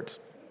those words.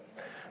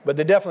 But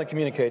they definitely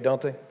communicate,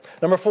 don't they?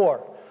 Number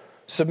 4,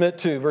 submit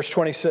to, verse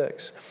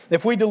 26.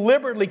 If we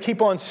deliberately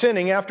keep on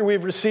sinning after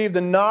we've received the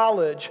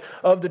knowledge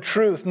of the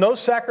truth, no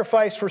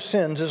sacrifice for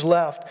sins is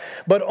left,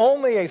 but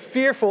only a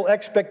fearful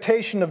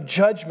expectation of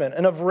judgment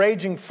and of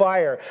raging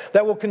fire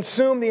that will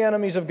consume the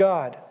enemies of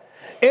God.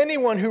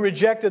 Anyone who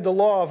rejected the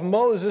law of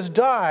Moses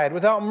died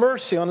without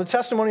mercy on the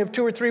testimony of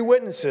 2 or 3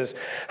 witnesses.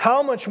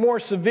 How much more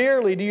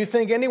severely do you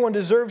think anyone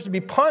deserves to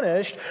be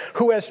punished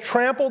who has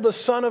trampled the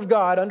Son of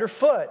God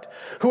underfoot,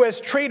 who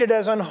has treated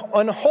as an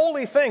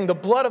unholy thing the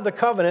blood of the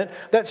covenant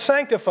that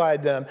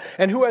sanctified them,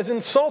 and who has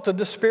insulted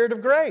the Spirit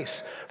of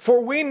grace? For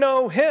we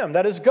know Him,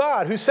 that is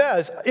God, who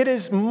says, "It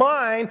is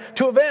mine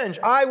to avenge,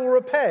 I will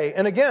repay."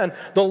 And again,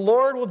 the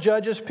Lord will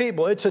judge His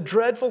people. It's a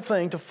dreadful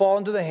thing to fall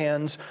into the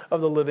hands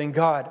of the living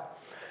God.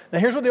 Now,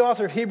 here's what the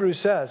author of Hebrews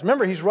says.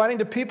 Remember, he's writing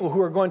to people who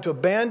are going to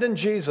abandon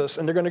Jesus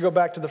and they're going to go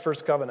back to the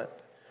first covenant.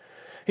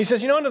 He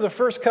says, under the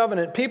first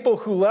covenant, people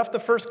who left the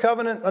first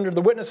covenant under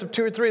the witness of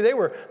 2 or 3, they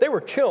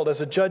were killed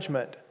as a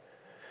judgment.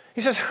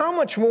 He says, how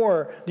much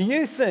more do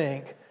you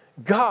think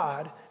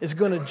God is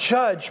going to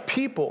judge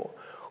people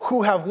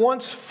who have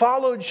once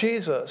followed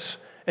Jesus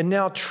and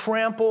now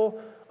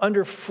trample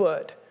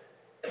underfoot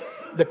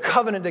the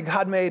covenant that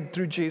God made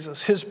through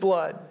Jesus, his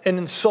blood, and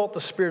insult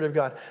the Spirit of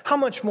God, how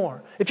much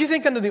more? If you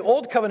think under the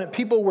old covenant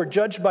people were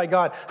judged by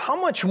God, how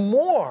much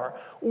more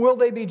will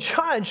they be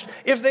judged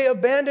if they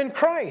abandon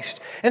Christ?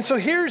 And so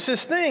here's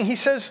this thing. He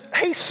says,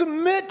 hey,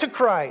 submit to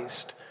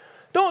Christ.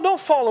 Don't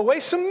fall away.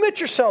 Submit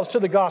yourselves to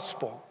the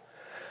gospel.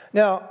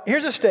 Now,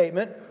 here's a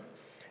statement.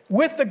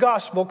 With the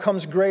gospel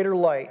comes greater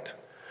light.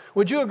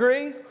 Would you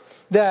agree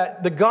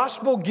that the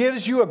gospel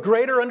gives you a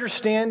greater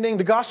understanding,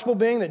 the gospel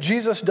being that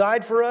Jesus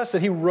died for us,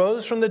 that he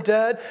rose from the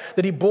dead,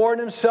 that he bore in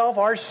himself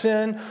our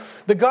sin?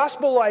 The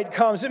gospel light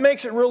comes. It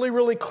makes it really,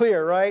 really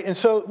clear, right? And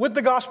so with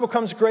the gospel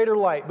comes greater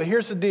light. But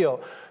here's the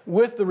deal.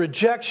 With the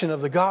rejection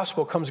of the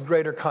gospel comes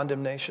greater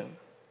condemnation.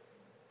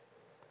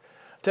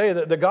 I tell you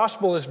that the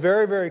gospel is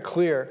very, very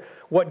clear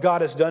what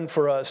God has done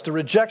for us. The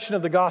rejection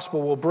of the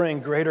gospel will bring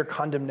greater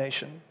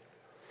condemnation.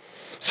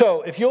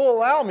 So if you'll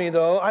allow me,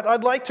 though,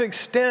 I'd like to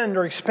extend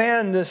or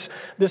expand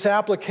this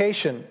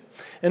application.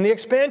 And the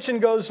expansion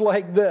goes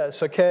like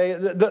this, okay?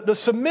 The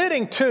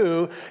submitting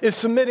to is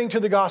submitting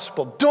to the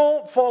gospel.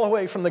 Don't fall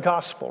away from the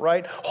gospel,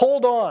 right?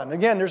 Hold on.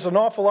 Again, there's an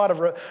awful lot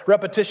of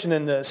repetition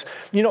in this.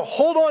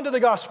 Hold on to the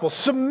gospel.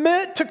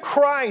 Submit to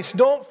Christ.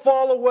 Don't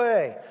fall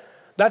away.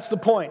 That's the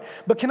point.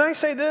 But can I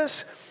say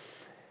this?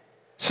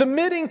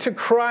 Submitting to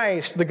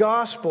Christ, the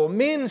gospel,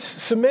 means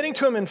submitting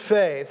to him in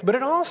faith, but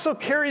it also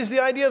carries the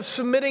idea of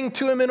submitting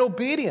to him in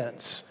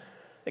obedience.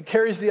 It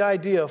carries the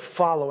idea of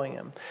following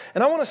him.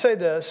 And I want to say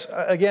this,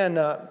 again,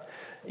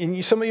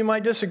 and some of you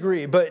might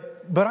disagree,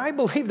 but I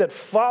believe that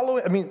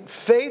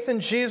faith in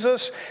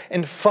Jesus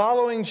and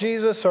following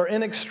Jesus are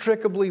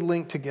inextricably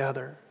linked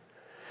together.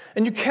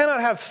 And you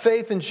cannot have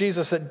faith in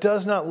Jesus that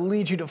does not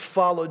lead you to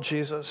follow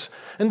Jesus.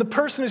 And the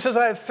person who says,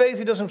 I have faith,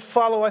 who doesn't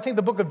follow, I think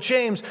the book of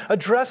James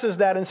addresses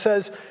that and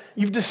says,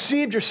 you've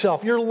deceived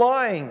yourself. You're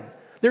lying.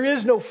 There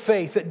is no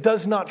faith that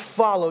does not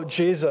follow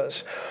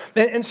Jesus.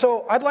 And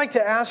so I'd like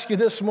to ask you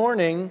this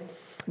morning,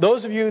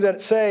 those of you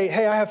that say,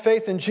 hey, I have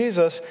faith in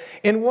Jesus,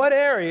 in what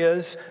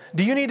areas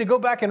do you need to go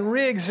back and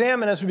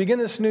re-examine as we begin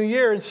this new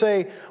year and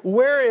say,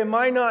 where am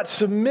I not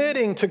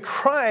submitting to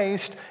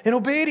Christ in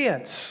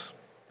obedience?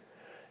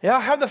 Yeah,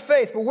 I have the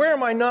faith, but where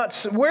am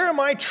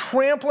I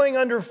trampling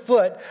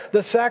underfoot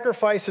the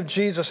sacrifice of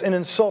Jesus and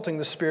insulting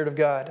the Spirit of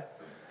God?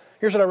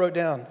 Here's what I wrote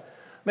down.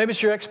 Maybe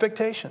it's your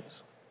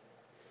expectations.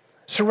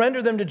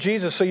 Surrender them to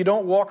Jesus so you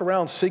don't walk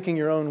around seeking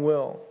your own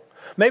will.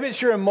 Maybe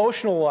it's your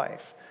emotional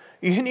life.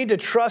 You need to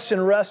trust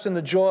and rest in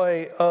the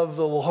joy of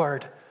the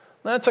Lord.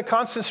 That's a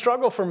constant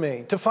struggle for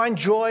me, to find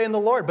joy in the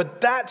Lord.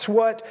 But that's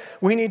what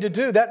we need to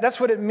do. That's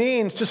what it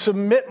means to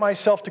submit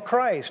myself to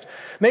Christ.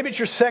 Maybe it's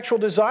your sexual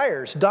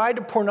desires. Die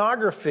to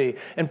pornography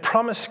and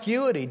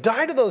promiscuity.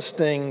 Die to those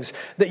things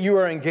that you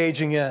are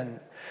engaging in.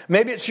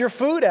 Maybe it's your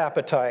food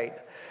appetite.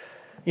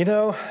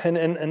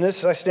 And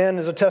this, I stand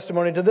as a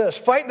testimony to this.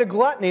 Fight the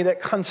gluttony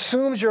that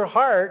consumes your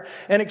heart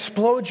and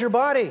explodes your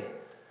body.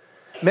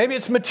 Maybe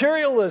it's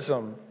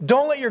materialism.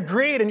 Don't let your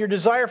greed and your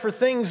desire for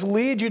things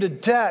lead you to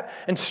debt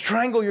and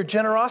strangle your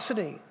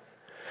generosity.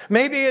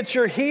 Maybe it's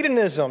your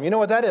hedonism. You know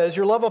what that is?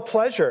 Your love of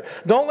pleasure.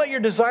 Don't let your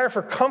desire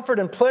for comfort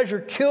and pleasure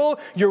kill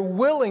your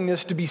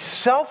willingness to be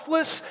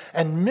selfless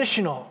and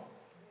missional.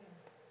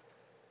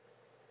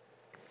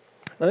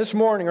 Now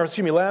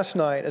last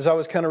night, as I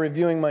was kind of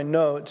reviewing my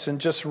notes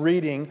and just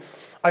reading,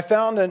 I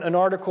found an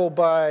article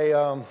by,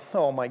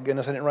 oh my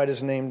goodness, I didn't write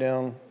his name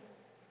down.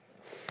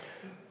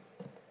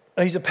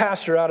 He's a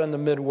pastor out in the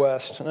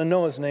Midwest, and I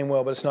know his name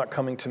well, but it's not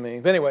coming to me.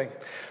 But anyway,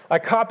 I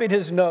copied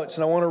his notes,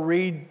 and I want to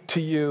read to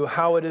you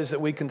how it is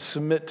that we can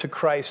submit to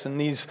Christ in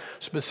these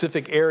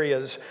specific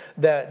areas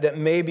that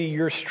maybe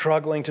you're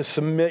struggling to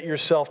submit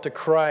yourself to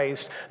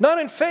Christ, not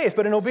in faith,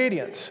 but in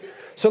obedience.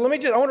 So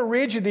I want to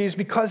read you these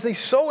because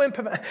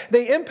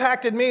they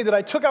impacted me that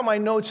I took out my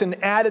notes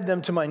and added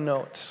them to my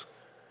notes.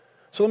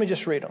 So let me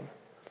just read them.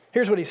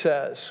 Here's what he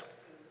says.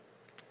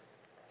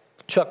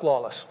 Chuck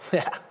Lawless.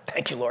 Yeah,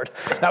 thank you, Lord.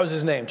 That was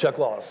his name, Chuck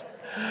Lawless.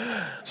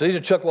 So these are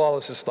Chuck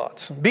Lawless's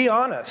thoughts. Be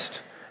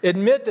honest.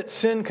 Admit that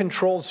sin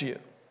controls you.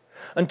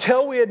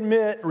 Until we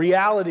admit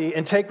reality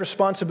and take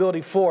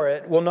responsibility for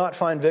it, we'll not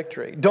find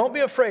victory. Don't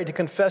be afraid to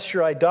confess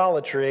your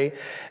idolatry,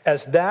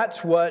 as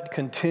that's what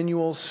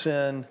continual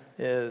sin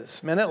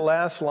is. Man, that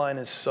last line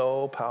is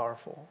so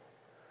powerful.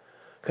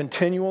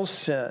 Continual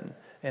sin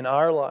in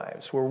our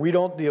lives, where we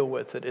don't deal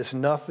with it, is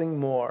nothing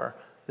more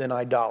than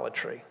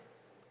idolatry.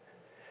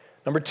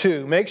 Number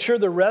 2, make sure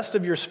the rest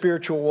of your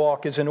spiritual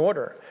walk is in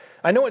order.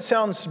 I know it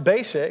sounds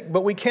basic,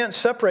 but we can't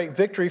separate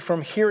victory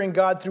from hearing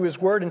God through His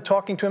Word and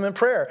talking to Him in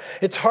prayer.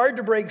 It's hard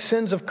to break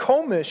sins of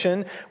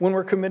commission when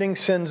we're committing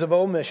sins of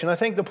omission. I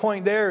think the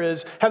point there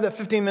is have that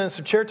 15 minutes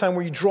of chair time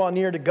where you draw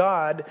near to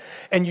God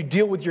and you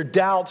deal with your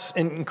doubts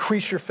and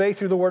increase your faith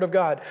through the Word of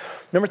God.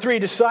 Number 3,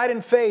 decide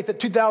in faith that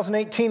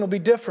 2018 will be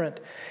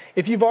different.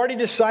 If you've already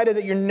decided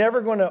that you're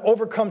never going to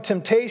overcome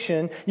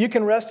temptation, you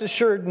can rest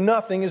assured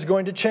nothing is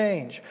going to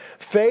change.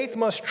 Faith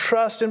must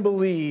trust and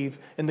believe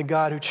in the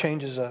God who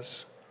changes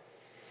us.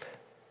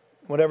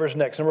 whatever's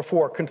next. Number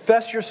 4,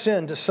 confess your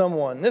sin to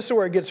someone. This is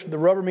where the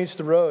rubber meets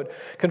the road.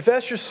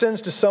 Confess your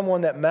sins to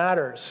someone that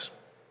matters.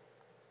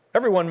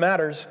 Everyone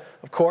matters,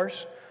 of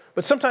course,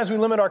 but sometimes we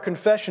limit our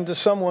confession to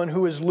someone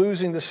who is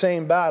losing the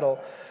same battle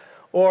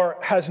or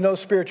has no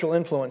spiritual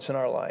influence in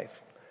our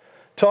life.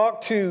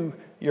 Talk to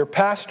your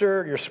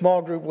pastor, your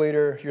small group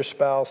leader, your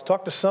spouse.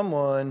 Talk to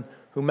someone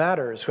who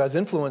matters, who has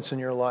influence in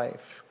your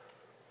life,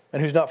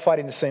 and who's not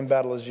fighting the same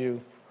battle as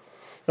you.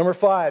 Number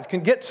 5,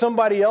 can get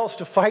somebody else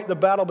to fight the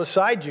battle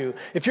beside you.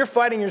 If you're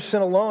fighting your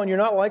sin alone, you're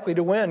not likely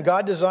to win.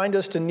 God designed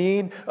us to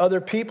need other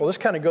people. This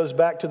kind of goes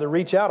back to the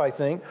reach out, I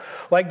think.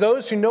 Like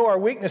those who know our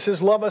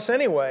weaknesses love us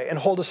anyway and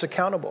hold us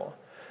accountable.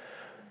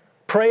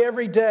 Pray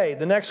every day.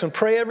 The next one,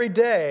 pray every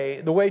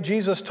day the way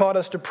Jesus taught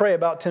us to pray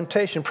about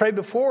temptation. Pray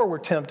before we're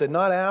tempted,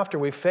 not after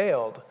we've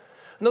failed.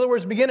 In other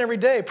words, begin every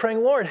day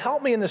praying, Lord,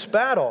 help me in this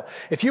battle.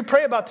 If you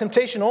pray about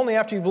temptation only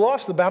after you've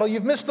lost the battle,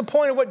 you've missed the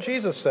point of what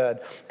Jesus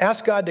said.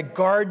 Ask God to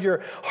guard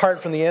your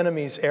heart from the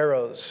enemy's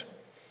arrows.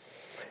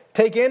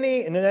 Take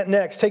any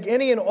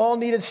and all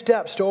needed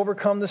steps to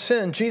overcome the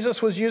sin.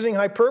 Jesus was using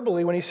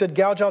hyperbole when he said,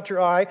 gouge out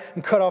your eye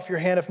and cut off your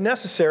hand if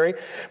necessary.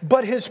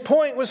 But his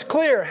point was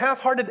clear.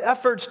 Half-hearted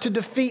efforts to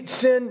defeat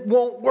sin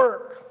won't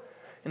work.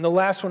 And the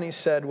last one he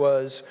said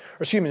was,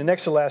 the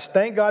next to last,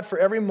 thank God for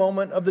every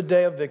moment of the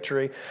day of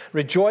victory.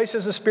 Rejoice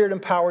as the Spirit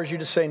empowers you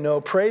to say no.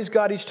 Praise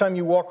God each time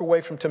you walk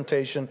away from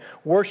temptation.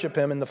 Worship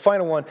Him. And the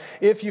final one,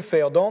 if you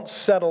fail, don't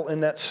settle in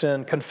that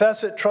sin.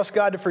 Confess it, trust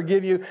God to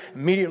forgive you,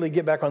 immediately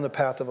get back on the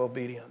path of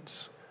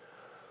obedience.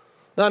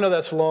 Now, I know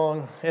that's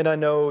long, and I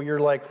know you're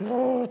like,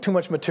 too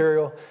much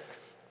material,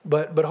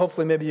 but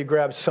hopefully maybe you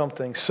grab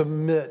something.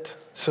 Submit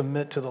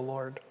to the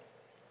Lord.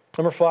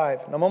 Number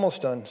 5, and I'm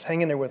almost done. Just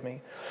hang in there with me.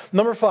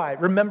 Number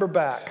 5, remember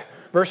back.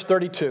 Verse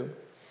 32.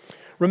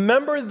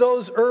 Remember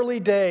those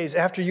early days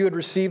after you had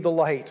received the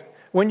light,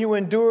 when you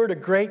endured a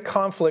great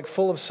conflict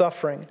full of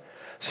suffering.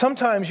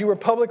 Sometimes you were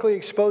publicly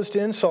exposed to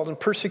insult and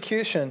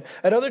persecution.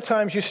 At other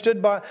times you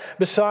stood by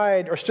the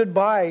side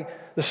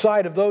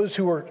of those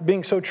who were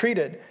being so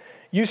treated.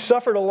 You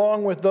suffered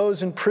along with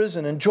those in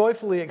prison and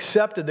joyfully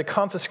accepted the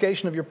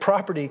confiscation of your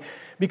property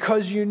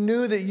because you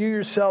knew that you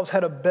yourselves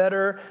had a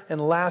better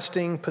and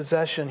lasting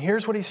possession.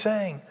 Here's what he's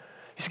saying.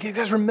 He said,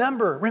 guys,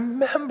 remember.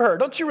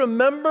 Don't you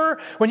remember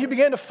when you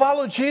began to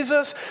follow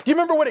Jesus? Do you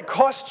remember what it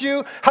cost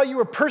you? How you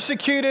were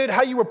persecuted,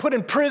 how you were put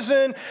in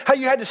prison, how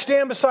you had to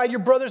stand beside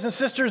your brothers and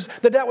sisters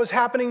that was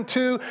happening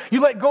to?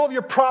 You let go of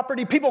your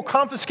property. People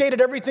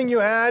confiscated everything you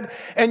had,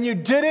 and you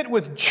did it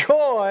with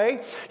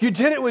joy. You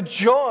did it with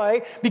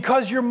joy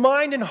because your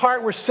mind and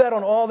heart were set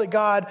on all that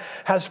God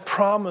has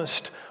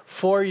promised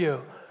for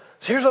you.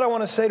 So here's what I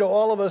want to say to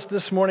all of us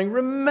this morning.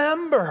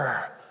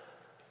 Remember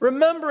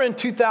in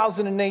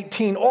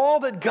 2018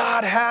 all that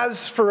God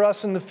has for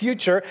us in the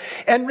future,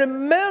 and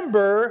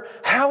remember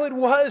how it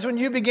was when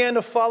you began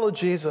to follow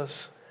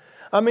Jesus.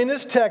 I mean,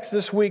 this text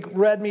this week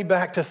led me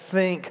back to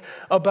think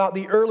about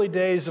the early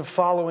days of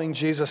following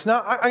Jesus.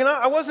 Now,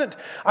 I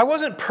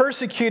wasn't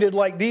persecuted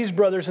like these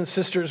brothers and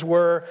sisters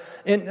were.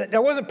 I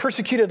wasn't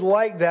persecuted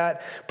like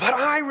that. But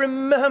I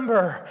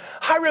remember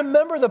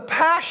the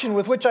passion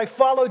with which I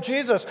followed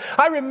Jesus.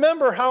 I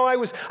remember how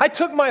I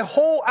took my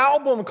whole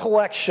album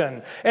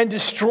collection and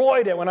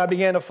destroyed it when I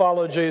began to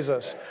follow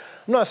Jesus.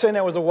 I'm not saying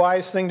that was a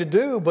wise thing to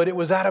do, but it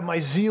was out of my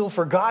zeal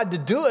for God to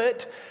do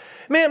it.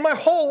 Man, my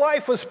whole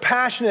life was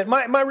passionate.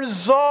 My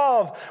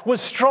resolve was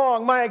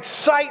strong. My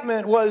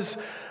excitement was,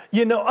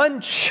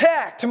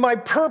 unchecked. My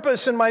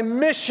purpose and my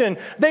mission,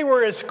 they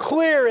were as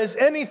clear as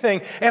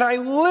anything. And I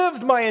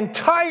lived my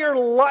entire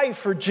life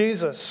for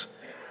Jesus.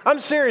 I'm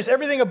serious.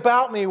 Everything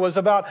about me was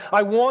about,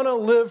 I want to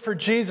live for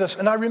Jesus.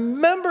 And I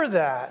remember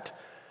that.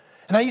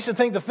 And I used to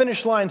think the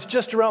finish line's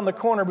just around the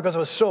corner because I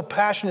was so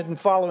passionate in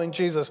following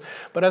Jesus.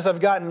 But as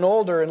I've gotten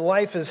older and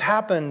life has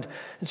happened,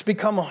 it's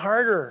become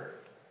harder.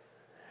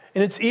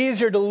 And it's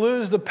easier to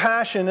lose the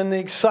passion and the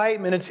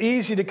excitement. It's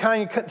easy to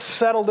kind of get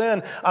settled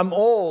in. I'm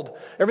old.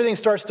 Everything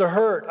starts to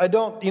hurt. I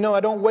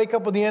don't wake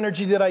up with the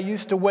energy that I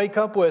used to wake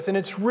up with. And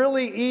it's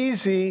really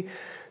easy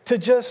to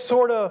just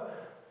sort of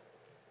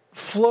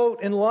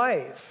float in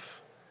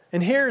life.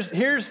 And here's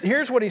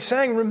what he's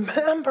saying.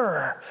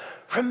 Remember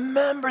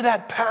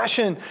that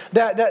passion,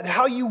 that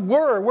how you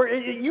were, where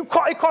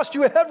it cost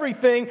you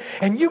everything,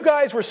 and you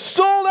guys were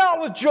sold out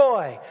with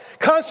joy,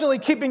 constantly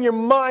keeping your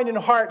mind and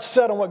heart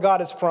set on what God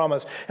has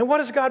promised. And what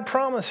has God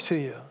promised to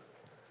you?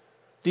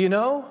 Do you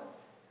know?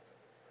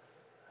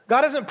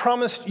 God hasn't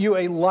promised you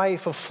a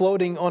life of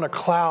floating on a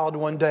cloud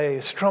one day,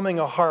 strumming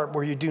a harp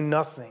where you do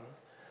nothing.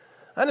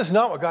 That is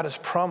not what God has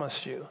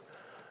promised you.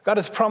 God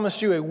has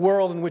promised you a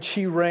world in which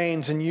He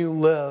reigns and you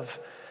live,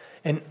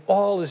 and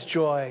all is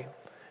joy.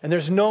 And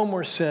there's no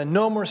more sin,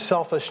 no more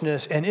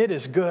selfishness, and it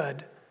is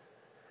good.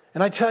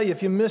 And I tell you,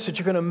 if you miss it,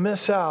 you're going to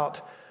miss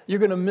out. You're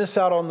going to miss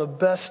out on the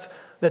best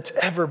that's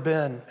ever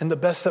been and the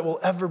best that will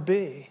ever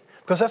be.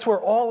 Because that's where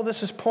all of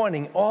this is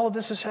pointing, all of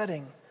this is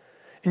heading.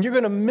 And you're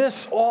going to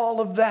miss all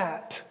of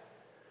that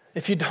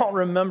if you don't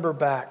remember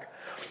back.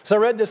 So I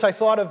read this, I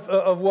thought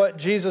of what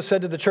Jesus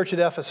said to the church at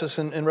Ephesus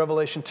in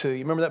Revelation 2.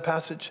 You remember that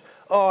passage?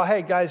 Oh,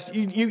 hey, guys,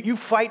 you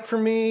fight for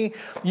me.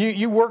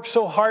 You work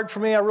so hard for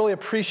me. I really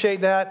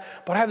appreciate that.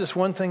 But I have this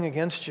one thing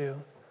against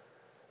you.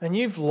 And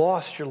you've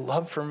lost your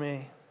love for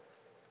me.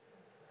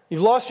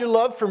 You've lost your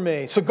love for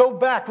me. So go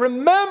back.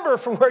 Remember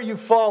from where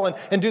you've fallen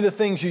and do the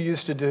things you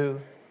used to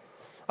do.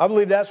 I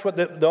believe that's what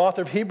the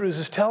author of Hebrews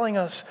is telling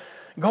us.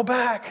 Go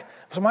back.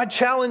 So my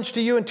challenge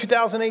to you in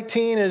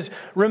 2018 is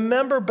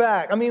remember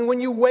back. I mean,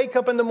 when you wake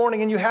up in the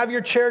morning and you have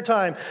your chair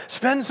time,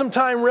 spend some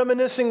time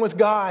reminiscing with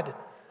God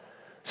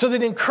so that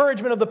the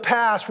encouragement of the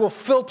past will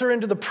filter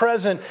into the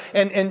present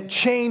and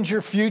change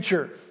your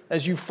future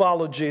as you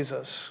follow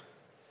Jesus.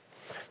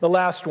 The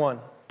last one,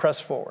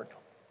 press forward.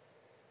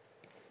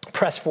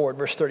 Press forward,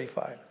 verse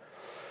 35.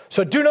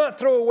 So do not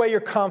throw away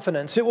your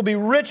confidence. It will be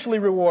richly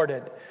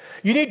rewarded.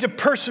 You need to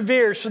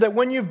persevere so that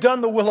when you've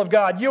done the will of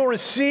God, you'll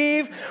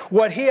receive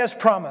what He has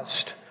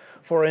promised.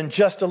 For in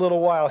just a little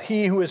while,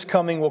 He who is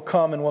coming will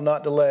come and will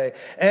not delay.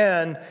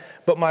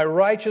 But my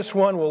righteous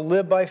one will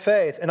live by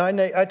faith. And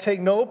I take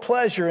no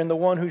pleasure in the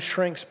one who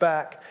shrinks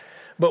back.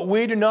 But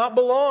we do not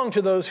belong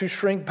to those who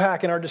shrink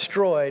back and are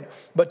destroyed,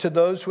 but to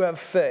those who have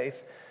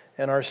faith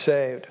and are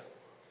saved.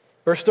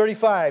 Verse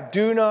 35,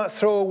 do not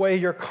throw away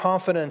your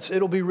confidence.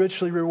 It'll be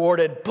richly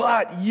rewarded.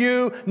 But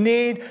you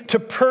need to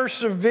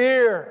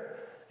persevere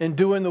in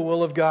doing the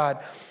will of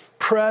God.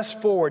 Press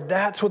forward.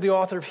 That's what the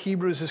author of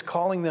Hebrews is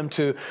calling them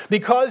to.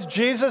 Because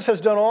Jesus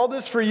has done all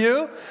this for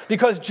you,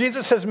 because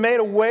Jesus has made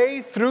a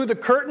way through the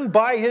curtain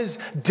by His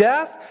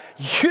death,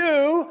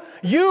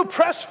 you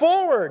press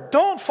forward.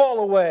 Don't fall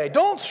away.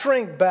 Don't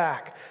shrink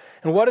back.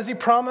 And what has He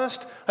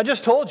promised? I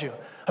just told you.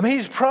 I mean,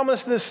 He's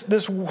promised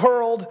this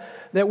world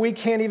that we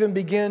can't even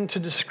begin to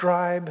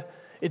describe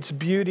its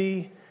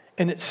beauty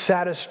and its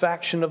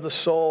satisfaction of the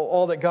soul,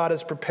 all that God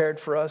has prepared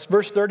for us.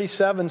 Verse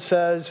 37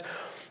 says,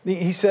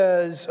 He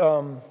says,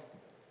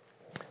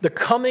 the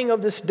coming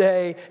of this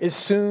day is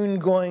soon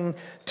going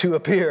to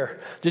appear.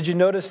 Did you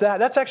notice that?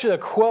 That's actually a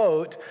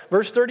quote.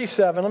 Verse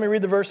 37, let me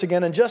read the verse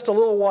again. In just a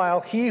little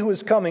while, He who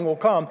is coming will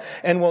come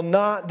and will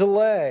not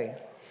delay.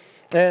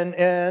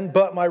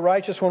 But my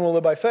righteous one will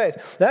live by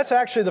faith. That's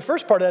actually, the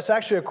first part of that's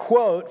actually a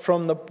quote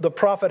from the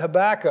prophet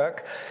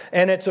Habakkuk,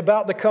 and it's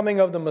about the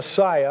coming of the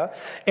Messiah.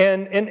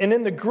 And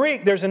in the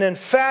Greek, there's an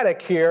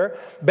emphatic here.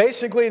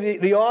 Basically,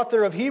 the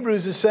author of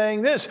Hebrews is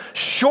saying this: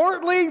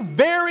 shortly,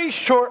 very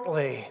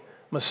shortly,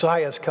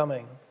 Messiah is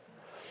coming.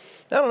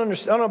 I don't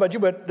know about you,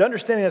 but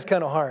understanding that's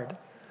kind of hard.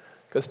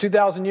 Because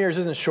 2,000 years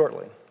isn't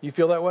shortly. You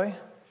feel that way?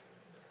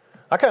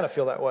 I kind of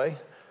feel that way.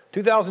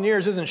 2,000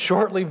 years isn't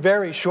shortly,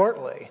 very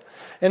shortly.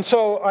 And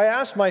so I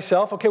asked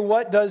myself, okay,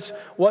 what does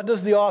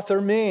the author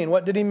mean?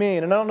 What did he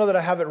mean? And I don't know that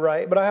I have it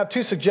right, but I have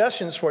two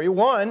suggestions for you.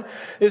 One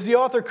is the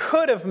author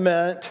could have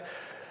meant,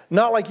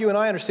 not like you and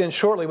I understand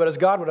shortly, but as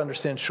God would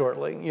understand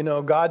shortly. You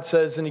know, God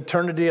says in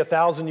eternity,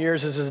 1,000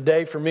 years is a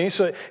day for me.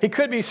 So he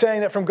could be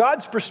saying that from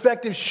God's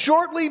perspective,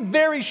 shortly,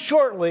 very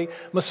shortly,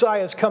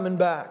 Messiah is coming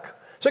back.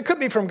 So it could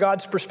be from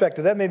God's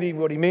perspective. That may be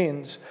what he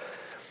means.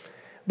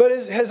 But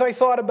as I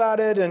thought about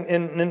it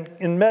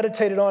and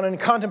meditated on it and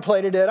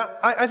contemplated it,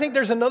 I think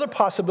there's another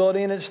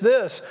possibility, and it's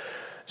this.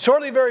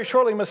 Shortly, very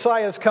shortly,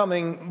 Messiah is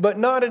coming, but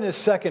not in His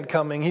second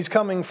coming. He's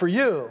coming for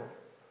you.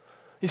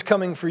 He's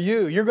coming for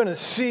you. You're going to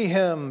see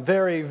Him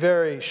very,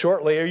 very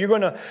shortly. Or you're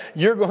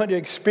going to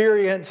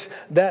experience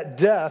that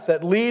death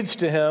that leads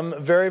to Him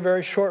very,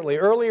 very shortly.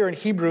 Earlier in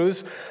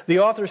Hebrews, the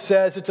author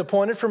says it's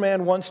appointed for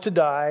man once to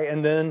die,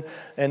 and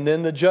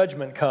then the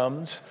judgment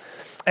comes.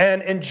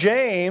 And in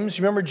James,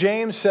 remember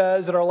James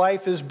says that our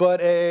life is but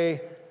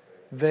a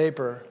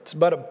vapor. It's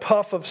but a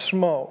puff of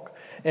smoke,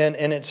 and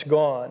it's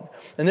gone.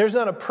 And there's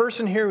not a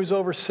person here who's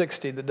over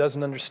 60 that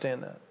doesn't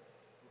understand that.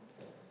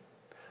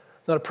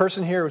 Not a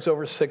person here who's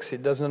over 60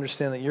 that doesn't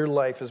understand that your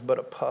life is but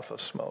a puff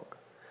of smoke.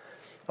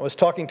 I was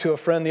talking to a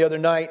friend the other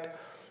night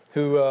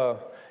who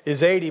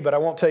is 80, but I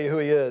won't tell you who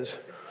he is.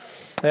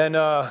 And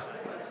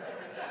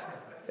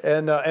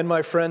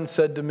my friend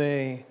said to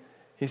me,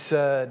 he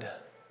said,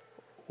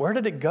 where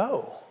did it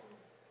go?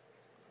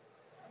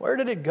 Where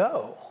did it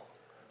go?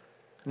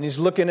 And he's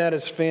looking at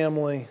his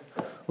family.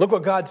 Look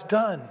what God's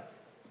done.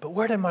 But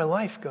where did my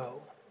life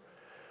go?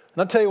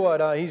 And I'll tell you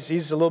what,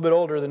 he's a little bit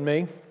older than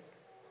me.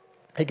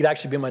 He could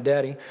actually be my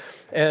daddy.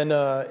 And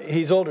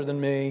he's older than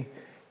me.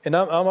 And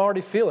I'm already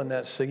feeling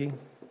that, Siggy.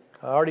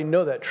 I already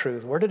know that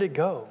truth. Where did it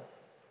go?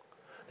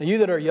 And you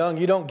that are young,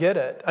 you don't get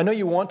it. I know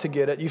you want to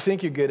get it. You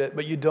think you get it,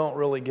 but you don't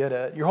really get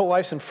it. Your whole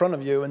life's in front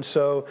of you. And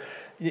so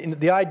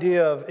the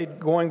idea of it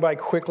going by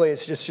quickly,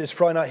 it's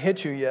probably not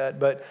hit you yet.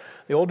 But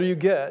the older you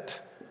get,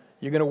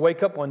 you're going to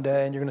wake up one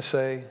day and you're going to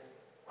say,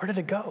 where did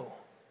it go?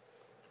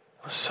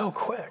 It was so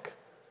quick.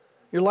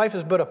 Your life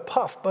is but a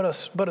puff, but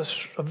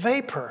a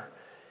vapor.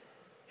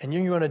 And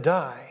you're going to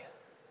die.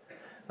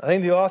 I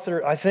think the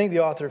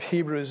author of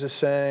Hebrews is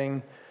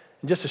saying,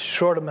 in just a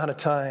short amount of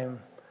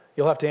time,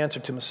 you'll have to answer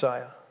to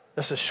Messiah.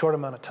 Just a short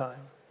amount of time.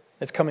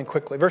 It's coming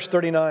quickly. Verse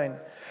 39,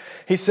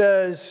 he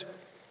says,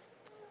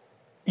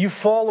 you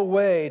fall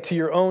away to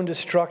your own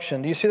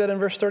destruction. Do you see that in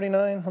verse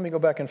 39? Let me go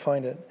back and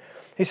find it.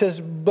 He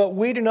says, but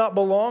we do not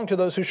belong to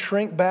those who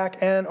shrink back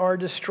and are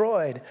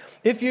destroyed.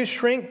 If you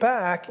shrink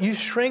back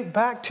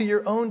to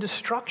your own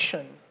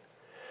destruction.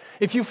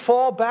 If you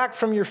fall back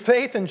from your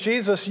faith in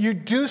Jesus, you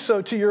do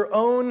so to your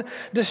own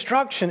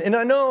destruction. And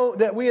I know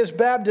that we as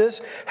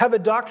Baptists have a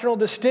doctrinal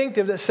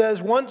distinctive that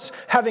says, once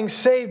having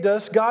saved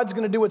us, God's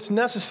going to do what's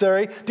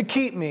necessary to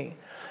keep me.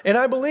 And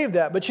I believe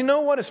that. But you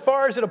know what? As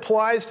far as it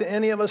applies to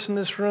any of us in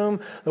this room,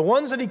 the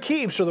ones that He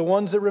keeps are the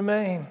ones that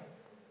remain.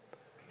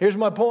 Here's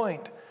my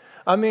point.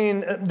 I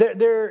mean,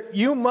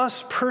 you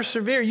must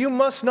persevere. You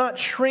must not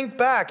shrink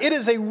back. It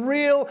is a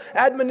real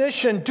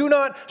admonition. Do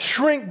not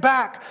shrink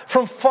back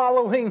from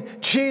following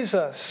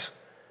Jesus.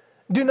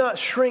 Do not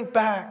shrink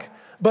back,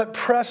 but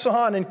press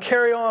on and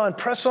carry on.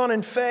 Press on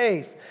in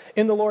faith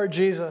in the Lord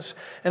Jesus.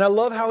 And I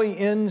love how he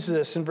ends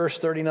this in verse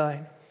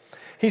 39.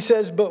 He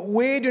says, but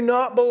we do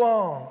not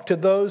belong to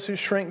those who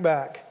shrink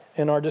back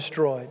and are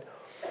destroyed,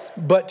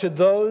 but to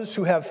those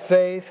who have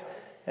faith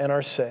and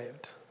are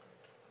saved.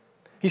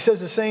 He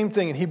says the same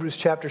thing in Hebrews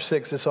chapter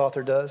 6, this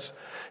author does.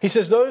 He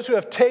says, those who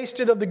have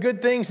tasted of the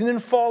good things and then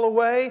fall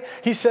away,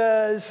 he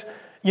says,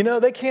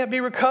 they can't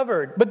be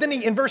recovered. But then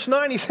in verse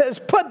 9, he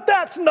says, but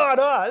that's not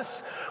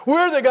us.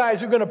 We're the guys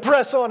who are going to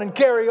press on and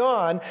carry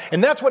on.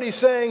 And that's what he's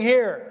saying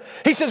here.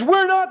 He says,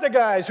 we're not the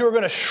guys who are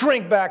going to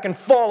shrink back and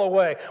fall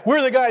away.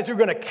 We're the guys who are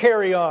going to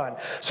carry on.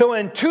 So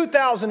in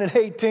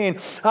 2018,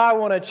 I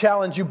want to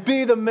challenge you,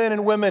 be the men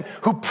and women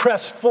who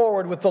press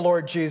forward with the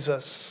Lord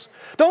Jesus.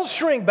 Don't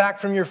shrink back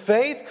from your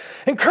faith.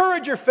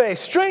 Encourage your faith.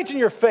 Strengthen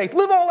your faith.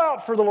 Live all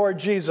out for the Lord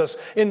Jesus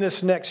in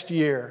this next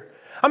year.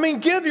 I mean,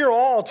 give your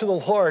all to the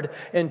Lord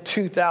in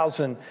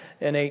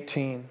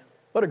 2018.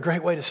 What a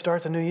great way to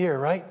start the new year,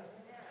 right?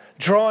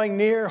 Drawing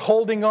near,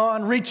 holding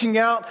on, reaching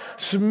out,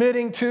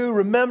 submitting to,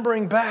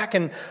 remembering back,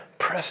 and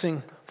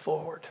pressing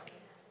forward.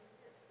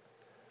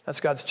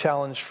 That's God's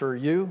challenge for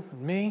you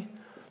and me.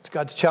 It's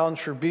God's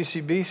challenge for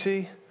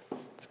BCBC.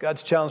 It's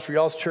God's challenge for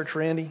y'all's church,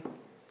 Randy.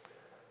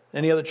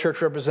 Any other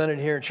church represented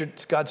here,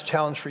 it's God's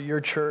challenge for your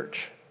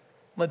church.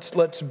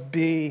 Let's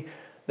be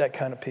that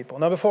kind of people.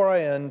 Now, before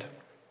I end,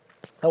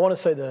 I want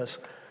to say this.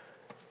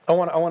 I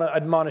want to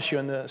admonish you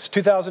in this.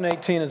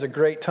 2018 is a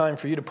great time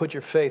for you to put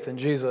your faith in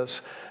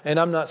Jesus. And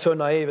I'm not so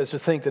naive as to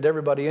think that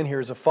everybody in here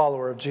is a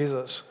follower of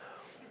Jesus.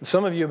 And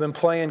some of you have been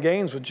playing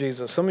games with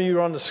Jesus. Some of you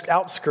are on the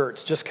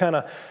outskirts, just kind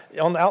of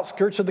on the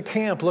outskirts of the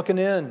camp looking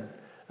in.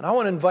 And I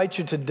want to invite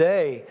you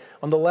today,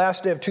 on the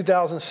last day of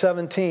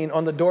 2017,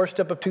 on the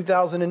doorstep of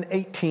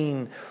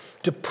 2018,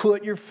 to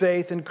put your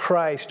faith in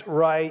Christ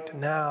right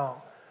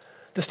now.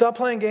 To stop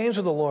playing games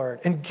with the Lord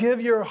and give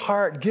your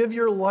heart, give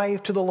your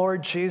life to the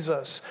Lord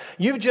Jesus.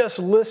 You've just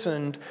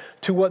listened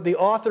to what the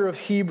author of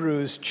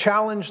Hebrews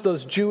challenged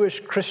those Jewish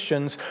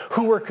Christians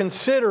who were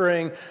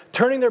considering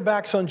turning their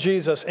backs on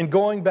Jesus and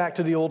going back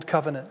to the old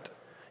covenant.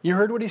 You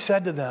heard what he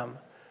said to them.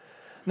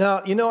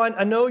 Now,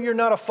 I know you're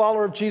not a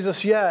follower of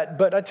Jesus yet,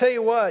 but I tell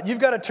you what, you've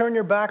got to turn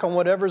your back on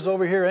whatever's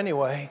over here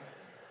anyway.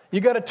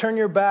 You've got to turn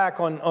your back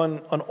on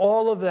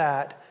all of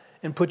that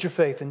and put your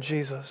faith in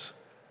Jesus.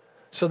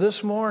 So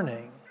this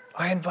morning,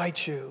 I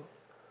invite you,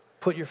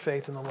 put your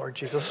faith in the Lord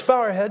Jesus. Let's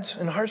bow our heads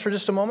and hearts for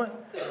just a moment.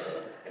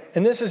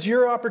 And this is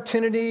your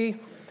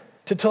opportunity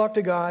to talk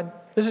to God.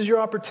 This is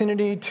your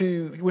opportunity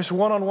to wish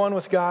one-on-one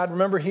with God.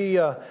 Remember, he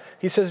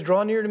says,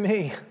 draw near to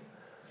me.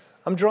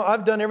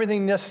 I've done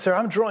everything necessary.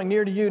 I'm drawing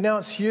near to you. Now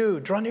it's you.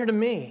 Draw near to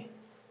me.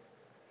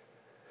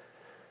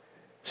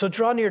 So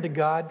draw near to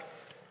God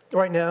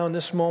right now in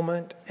this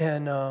moment.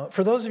 And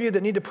for those of you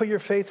that need to put your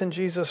faith in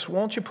Jesus,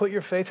 won't you put your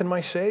faith in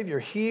my Savior?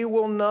 He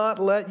will not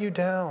let you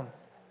down.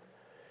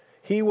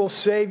 He will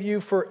save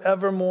you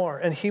forevermore.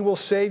 And He will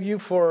save you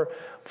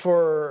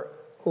for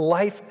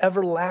life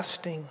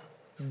everlasting.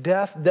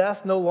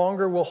 Death no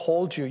longer will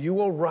hold you. You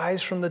will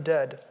rise from the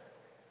dead.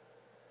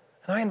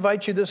 And I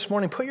invite you this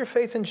morning, put your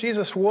faith in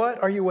Jesus.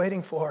 What are you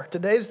waiting for?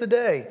 Today's the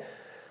day.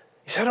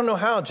 You say, I don't know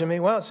how, Jimmy.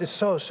 Well, it's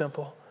so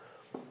simple.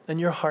 In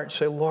your heart,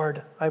 say,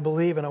 Lord, I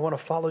believe and I want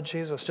to follow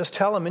Jesus. Just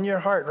tell Him in your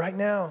heart right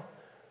now.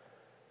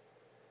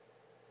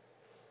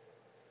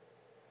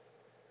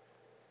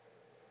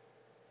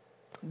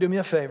 Do me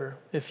a favor.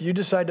 If you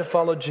decide to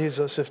follow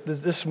Jesus, if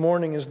this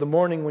morning is the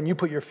morning when you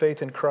put your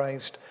faith in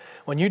Christ,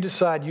 when you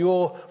decide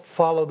you'll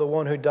follow the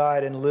one who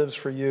died and lives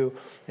for you,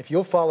 if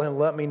you'll follow Him,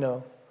 let me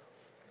know.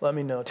 Let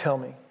me know. Tell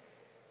me.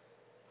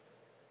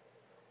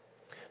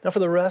 Now, for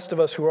the rest of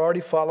us who are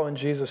already following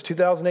Jesus,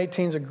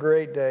 2018 is a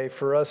great day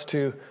for us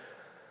to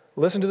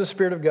listen to the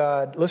Spirit of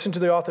God, listen to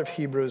the author of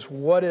Hebrews.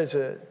 What is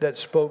it that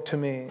spoke to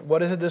me?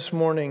 What is it this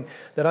morning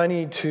that I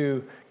need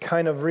to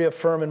kind of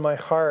reaffirm in my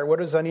heart?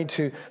 What is I need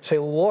to say,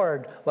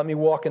 Lord, let me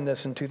walk in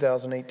this in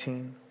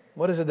 2018?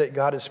 What is it that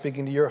God is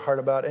speaking to your heart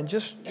about? And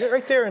just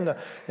right there and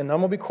I'm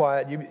going to be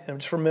quiet.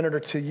 Just for a minute or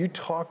two, you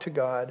talk to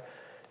God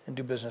and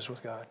do business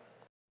with God.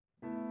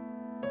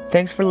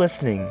 Thanks for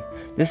listening.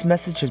 This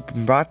message has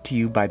been brought to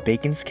you by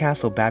Bacon's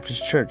Castle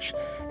Baptist Church.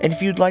 And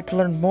if you'd like to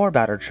learn more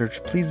about our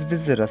church, please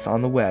visit us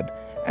on the web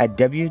at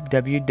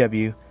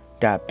www.bcbc.org.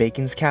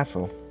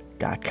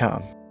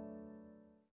 www.baconscastle.com.